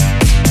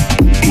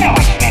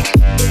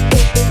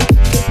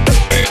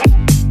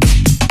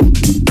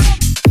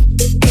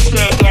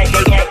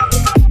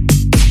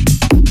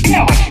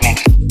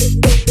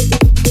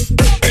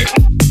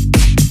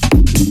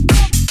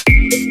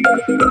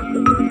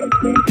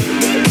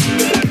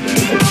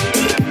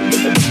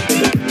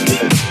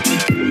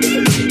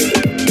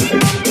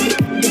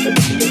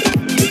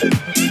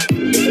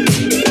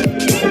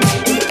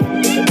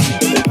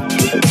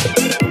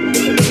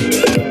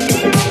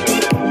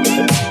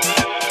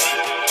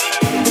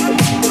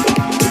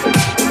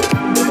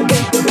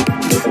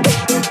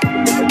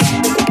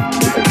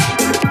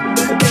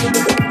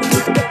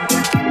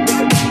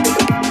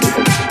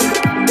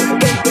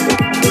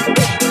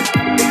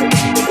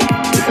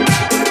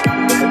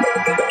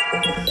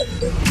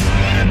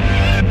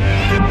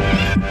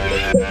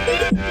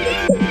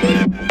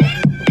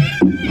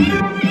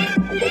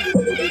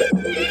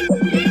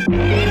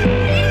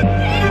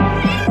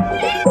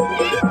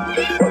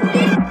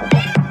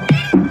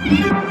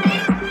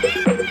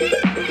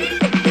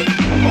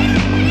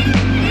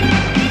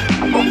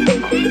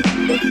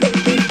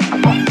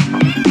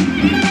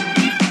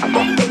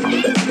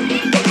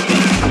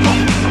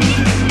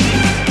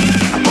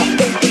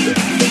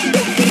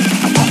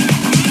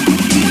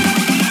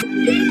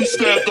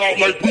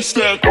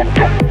step. Don't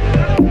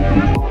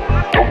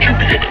you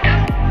be in it.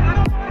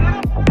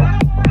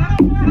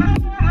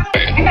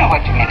 You know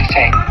what you mean to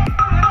say.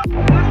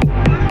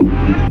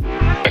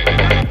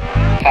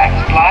 Facts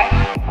of life.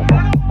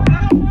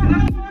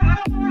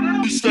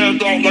 We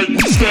stand out like we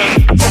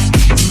stand.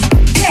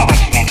 You know what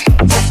you mean to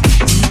say.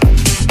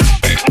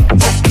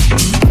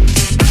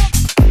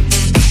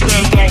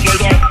 Stand out like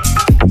that.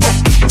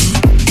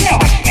 You know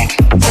what you mean to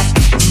say.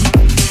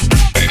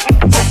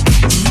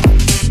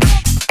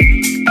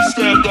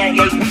 Stand out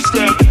like we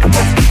stand.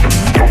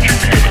 Don't you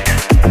be in it.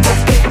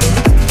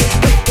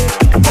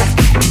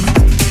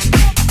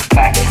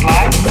 Facts of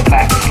life.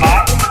 Facts of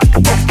life.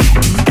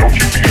 Don't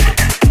you be in it.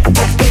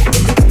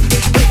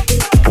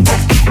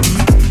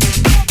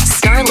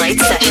 Starlight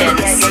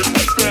Sessions.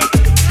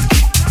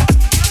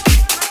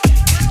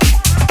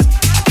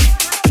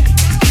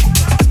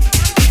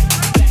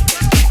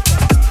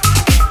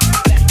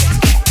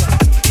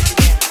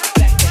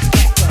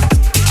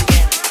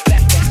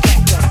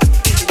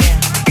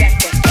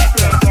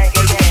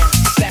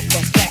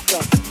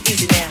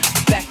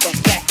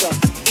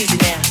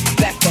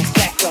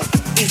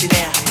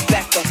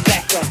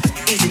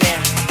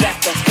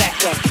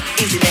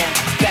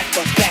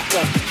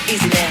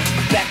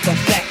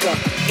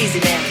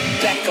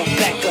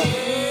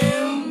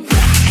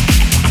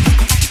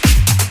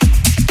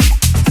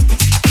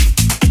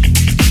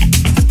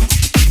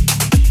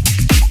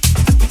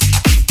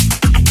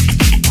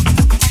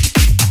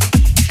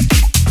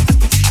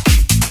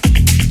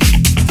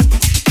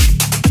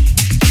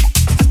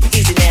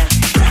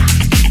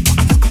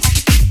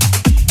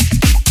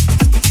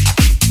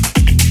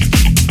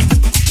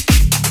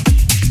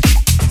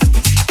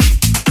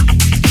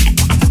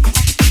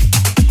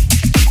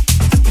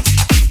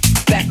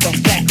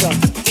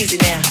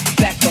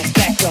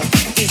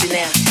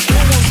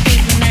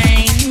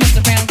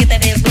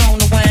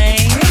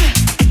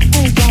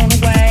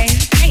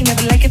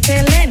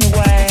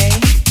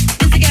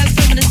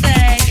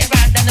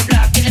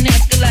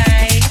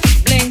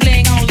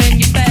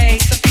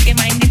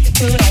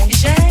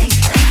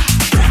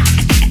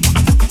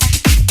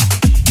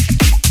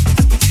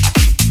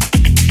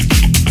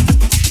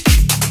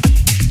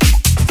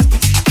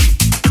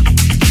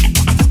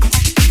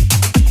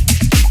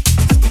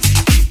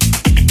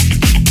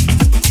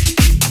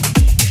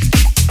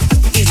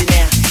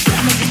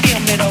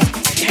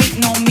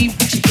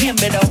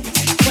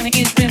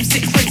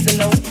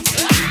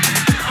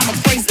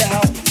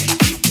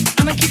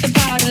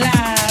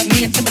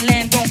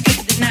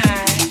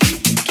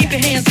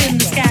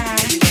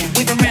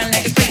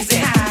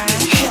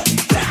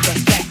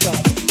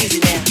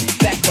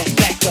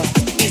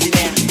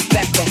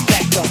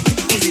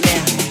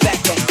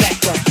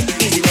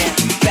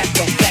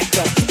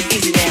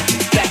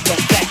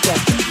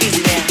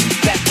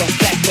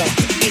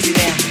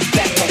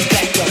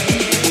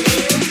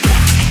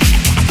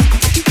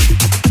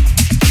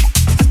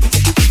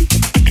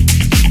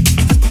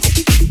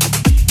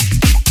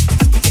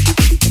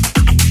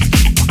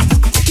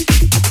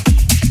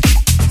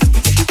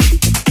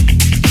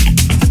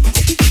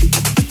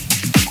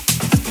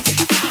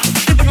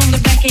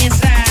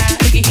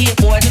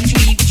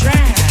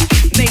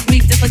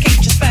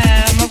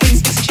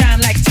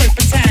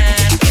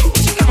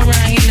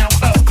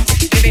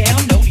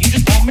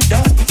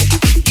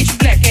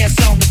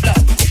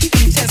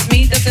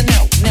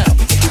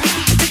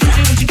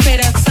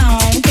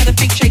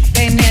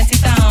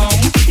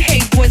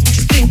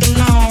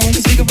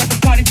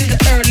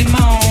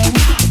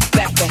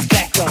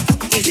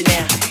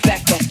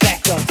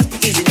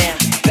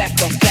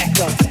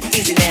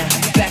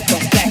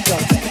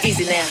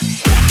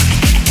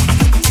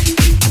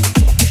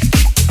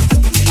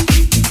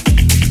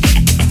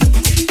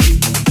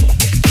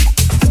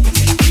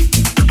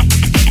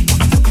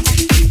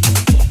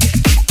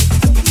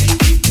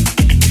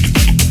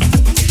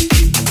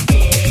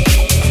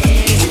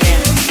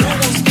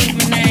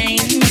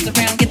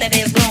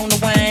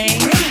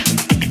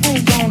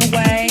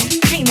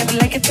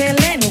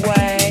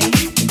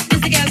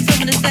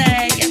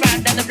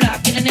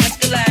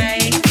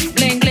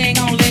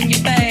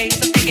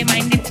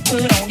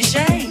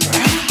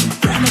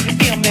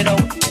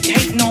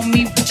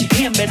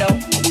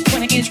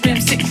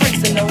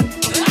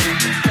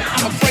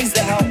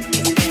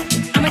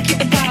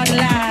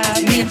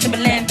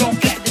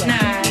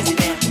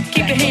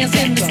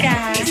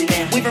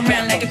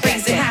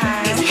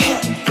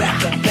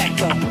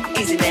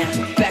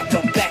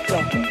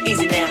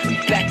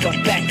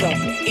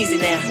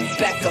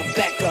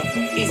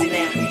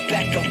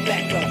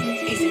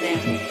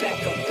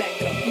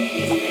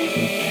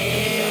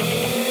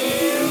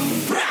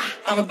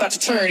 I'm about to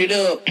turn it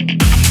up.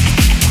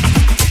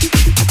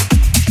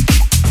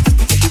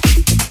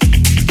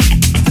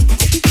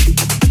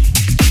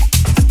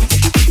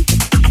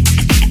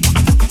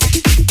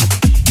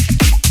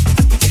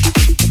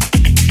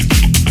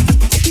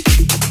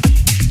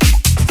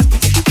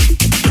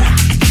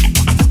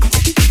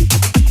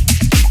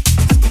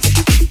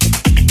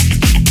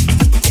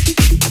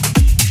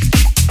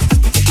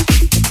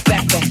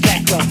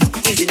 Back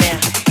up, easy now.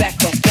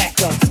 Back up,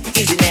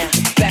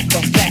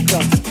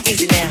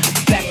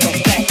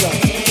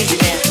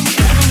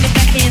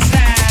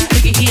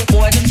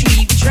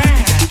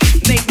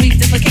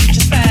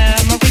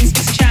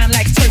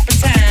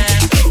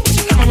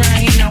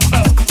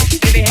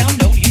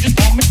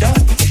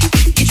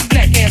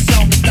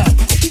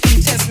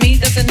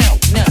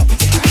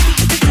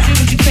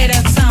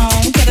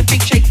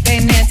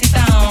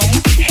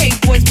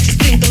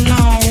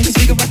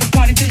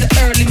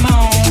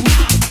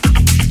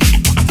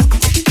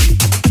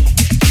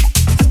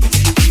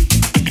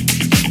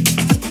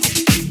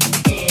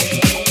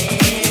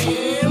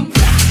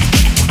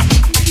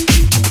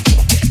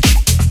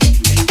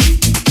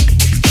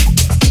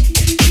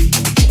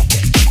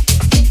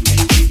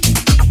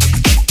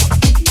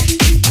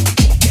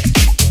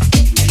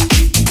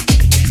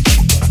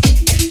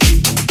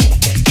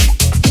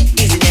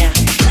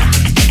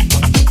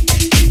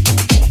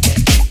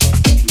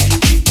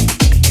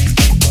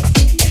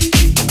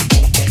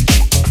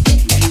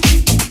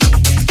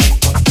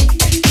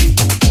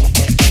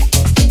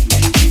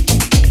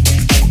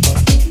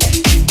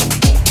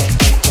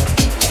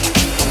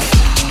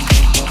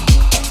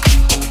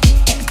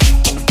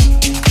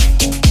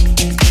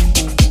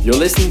 You're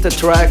listening to a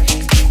track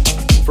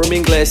from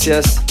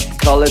Iglesias,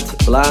 call it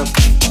Blanc.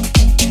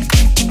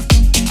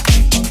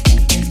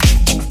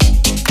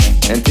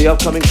 And the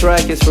upcoming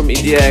track is from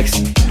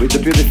EDX with the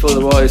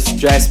beautiful voice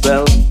Jazz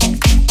Bell.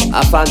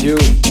 I Found You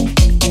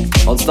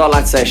on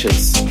Starlight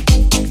Sessions.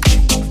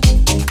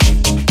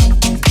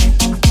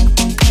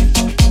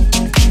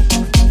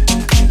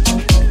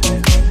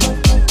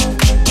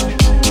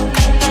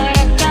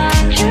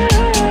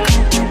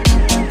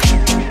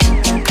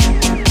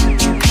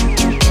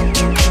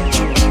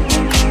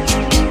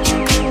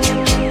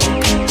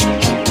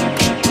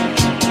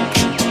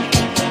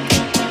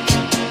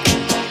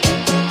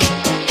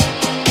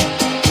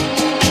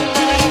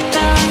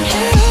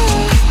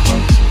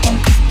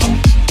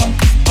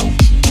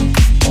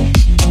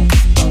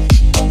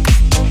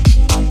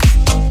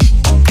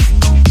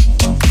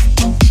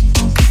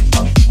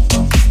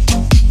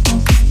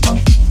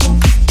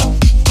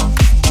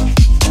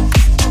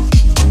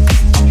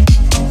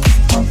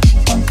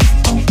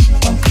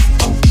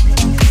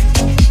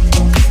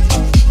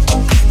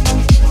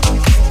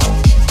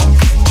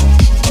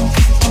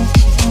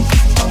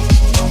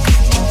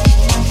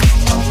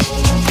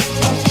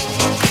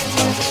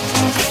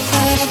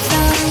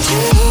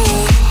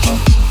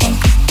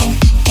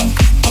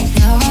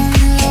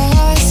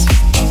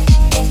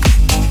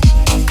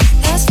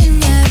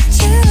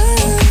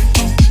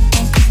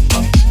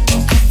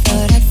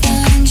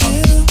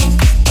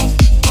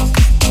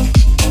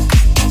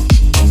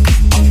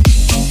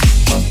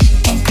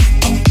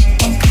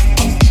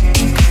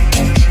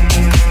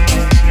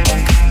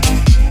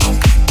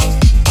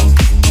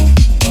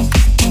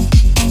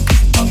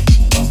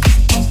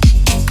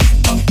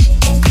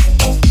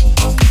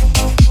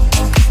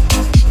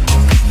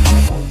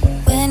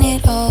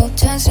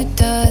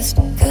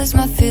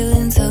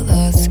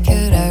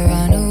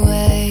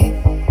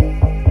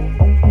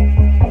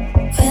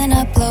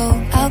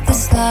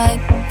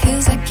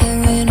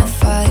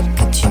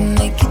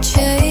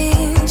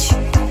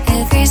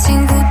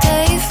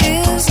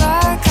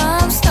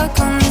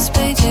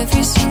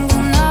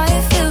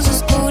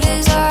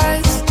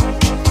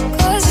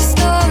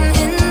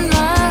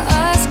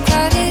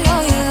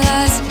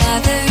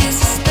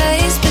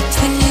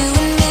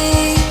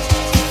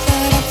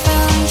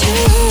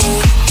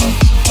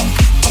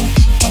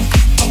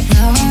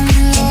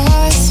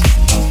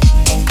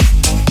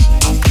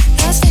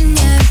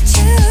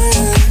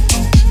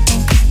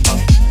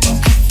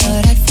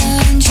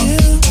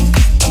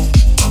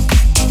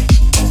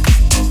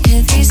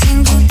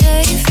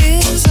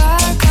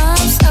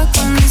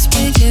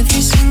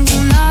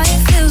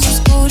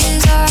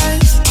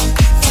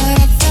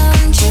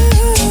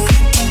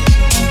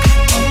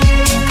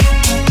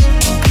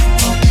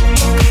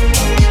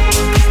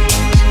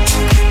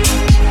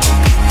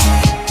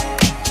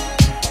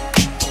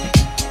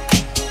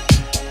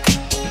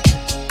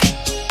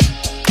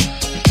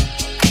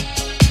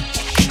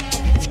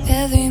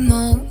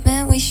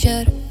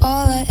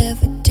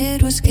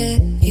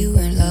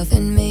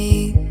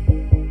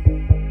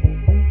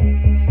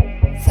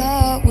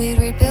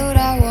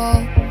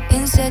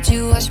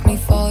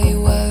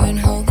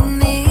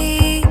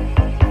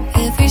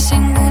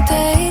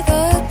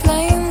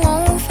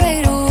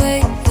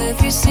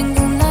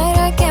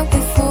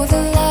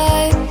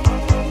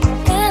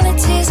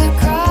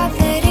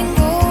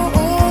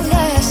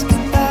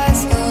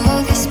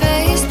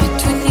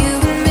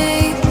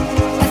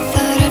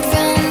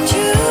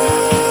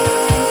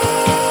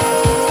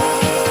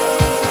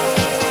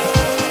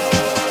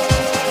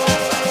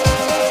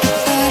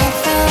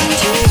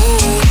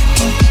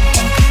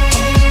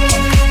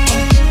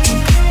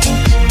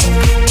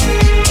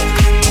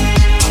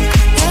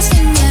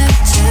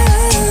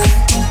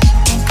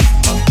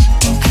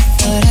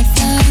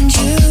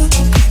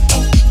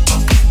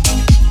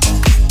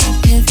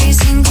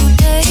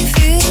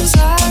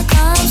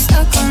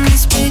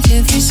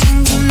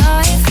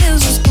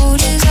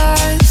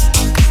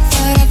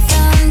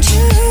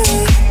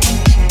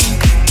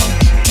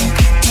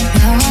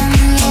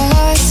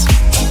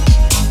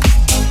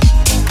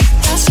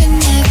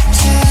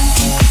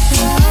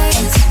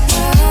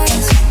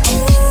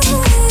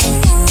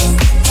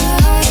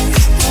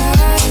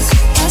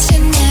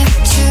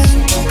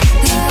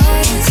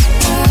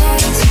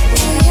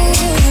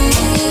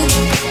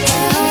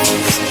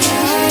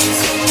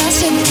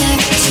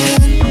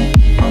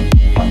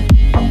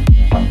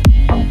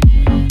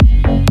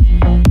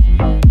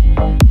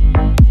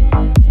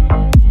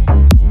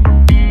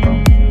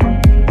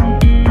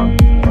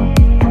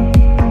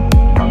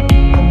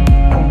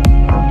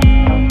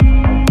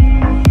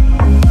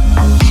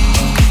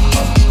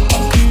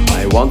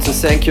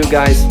 Thank you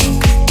guys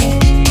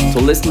to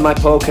listen to my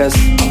podcast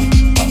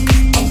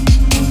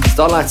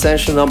Starlight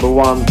Session number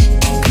 1.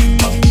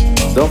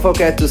 Don't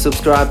forget to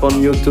subscribe on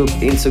YouTube,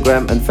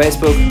 Instagram and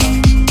Facebook.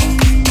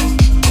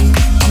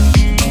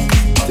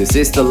 This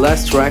is the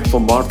last track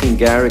from Martin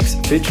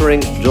Garrix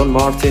featuring John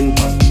Martin,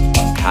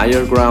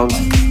 Higher Ground.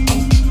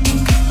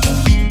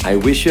 I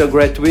wish you a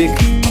great week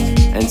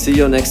and see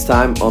you next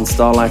time on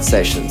Starlight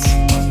Sessions.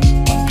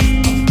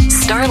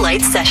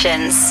 Starlight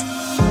Sessions.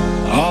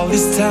 All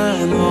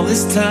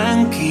this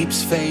time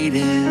keeps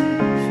fading,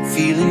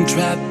 feeling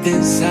trapped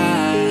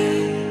inside.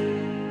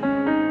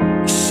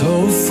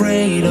 So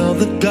afraid of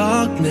the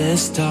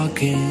darkness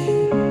talking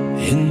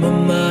in my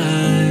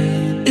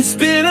mind. It's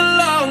been a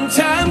long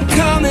time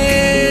coming,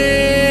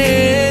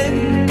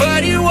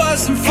 but it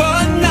wasn't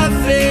for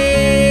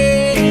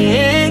nothing.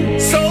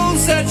 Soul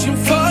searching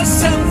for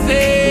something,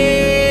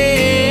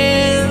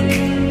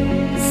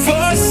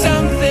 for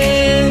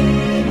something.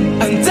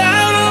 And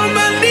down on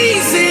my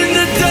knees in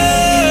the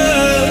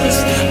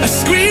dust, I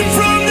scream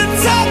from the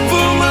top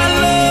of my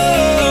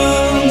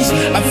lungs.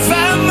 I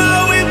found my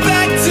way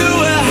back to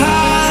a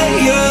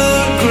higher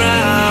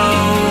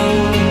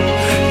ground.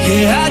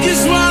 Yeah, I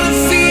just wanna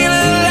feel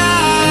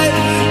alive,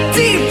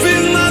 deep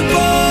in my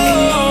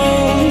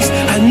bones.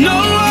 I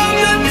know I'm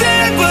not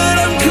there, but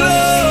I'm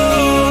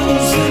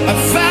close. I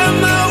found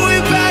my way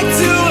back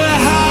to a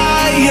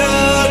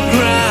higher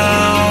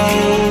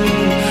ground.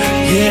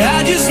 Yeah, I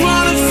just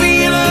wanna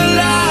feel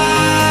alive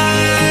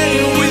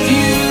with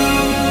you.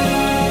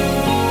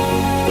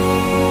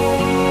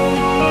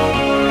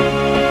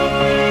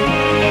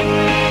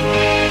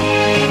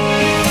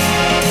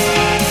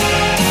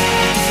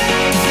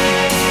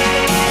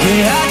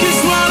 Yeah, I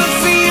just wanna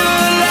feel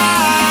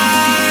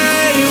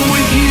alive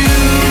with you.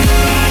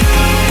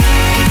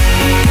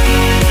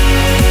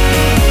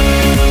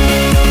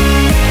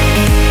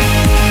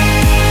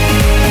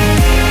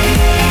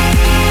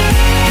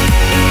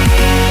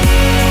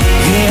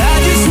 Yeah, I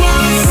just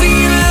wanna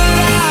feel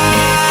alive.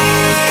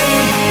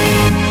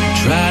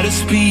 Try to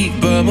speak,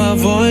 but my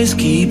voice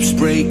keeps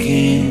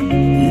breaking.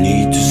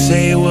 Need to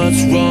say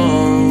what's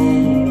wrong.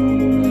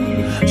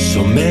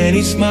 So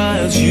many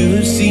smiles you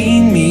have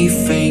seen me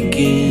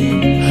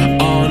faking,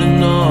 on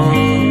and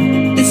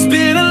on. It's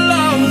been a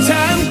long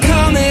time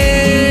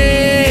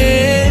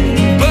coming,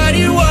 but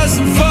it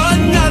wasn't for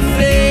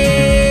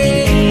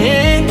nothing.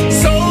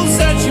 Soul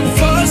searching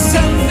for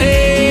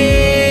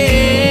something,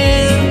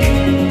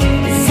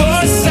 for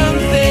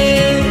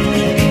something.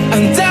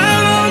 And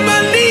down on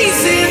my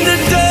knees in the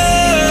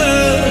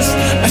dust,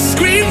 I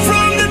scream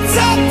from the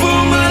top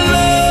of my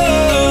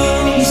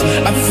lungs.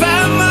 I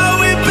found my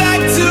way back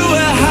to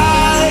a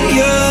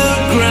higher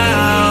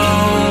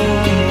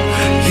ground.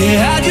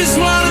 Yeah, I just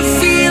wanna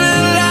feel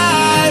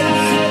alive,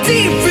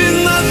 deep in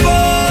my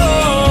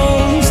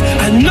bones.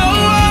 I know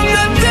I'm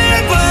not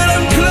there, but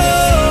I'm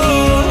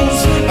close.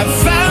 I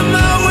found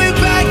my way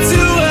back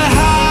to a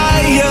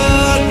higher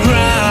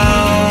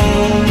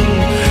ground.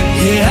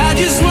 Yeah, I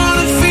just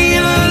wanna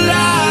feel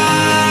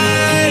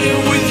alive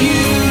with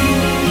you.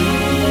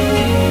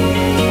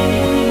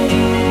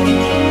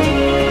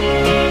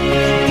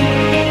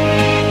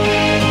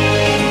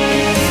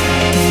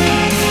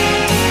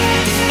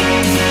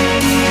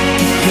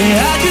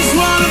 Yeah, I just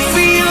wanna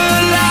feel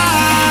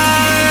alive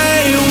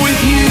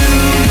with you.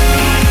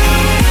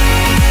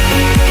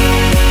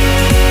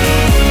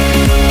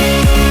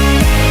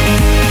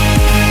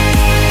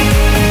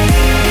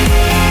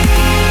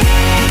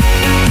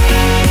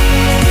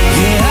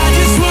 Yeah, I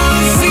just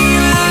wanna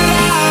feel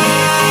alive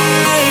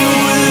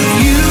with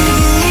you,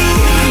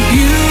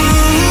 you.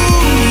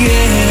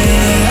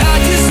 Yeah, I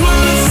just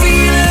wanna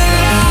feel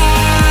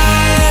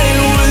alive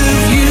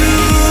with you,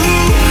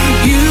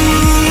 you.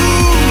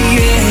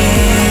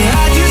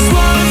 Yeah, I just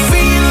wanna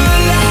feel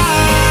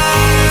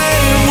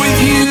alive with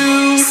you.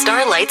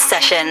 Starlight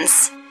Sessions.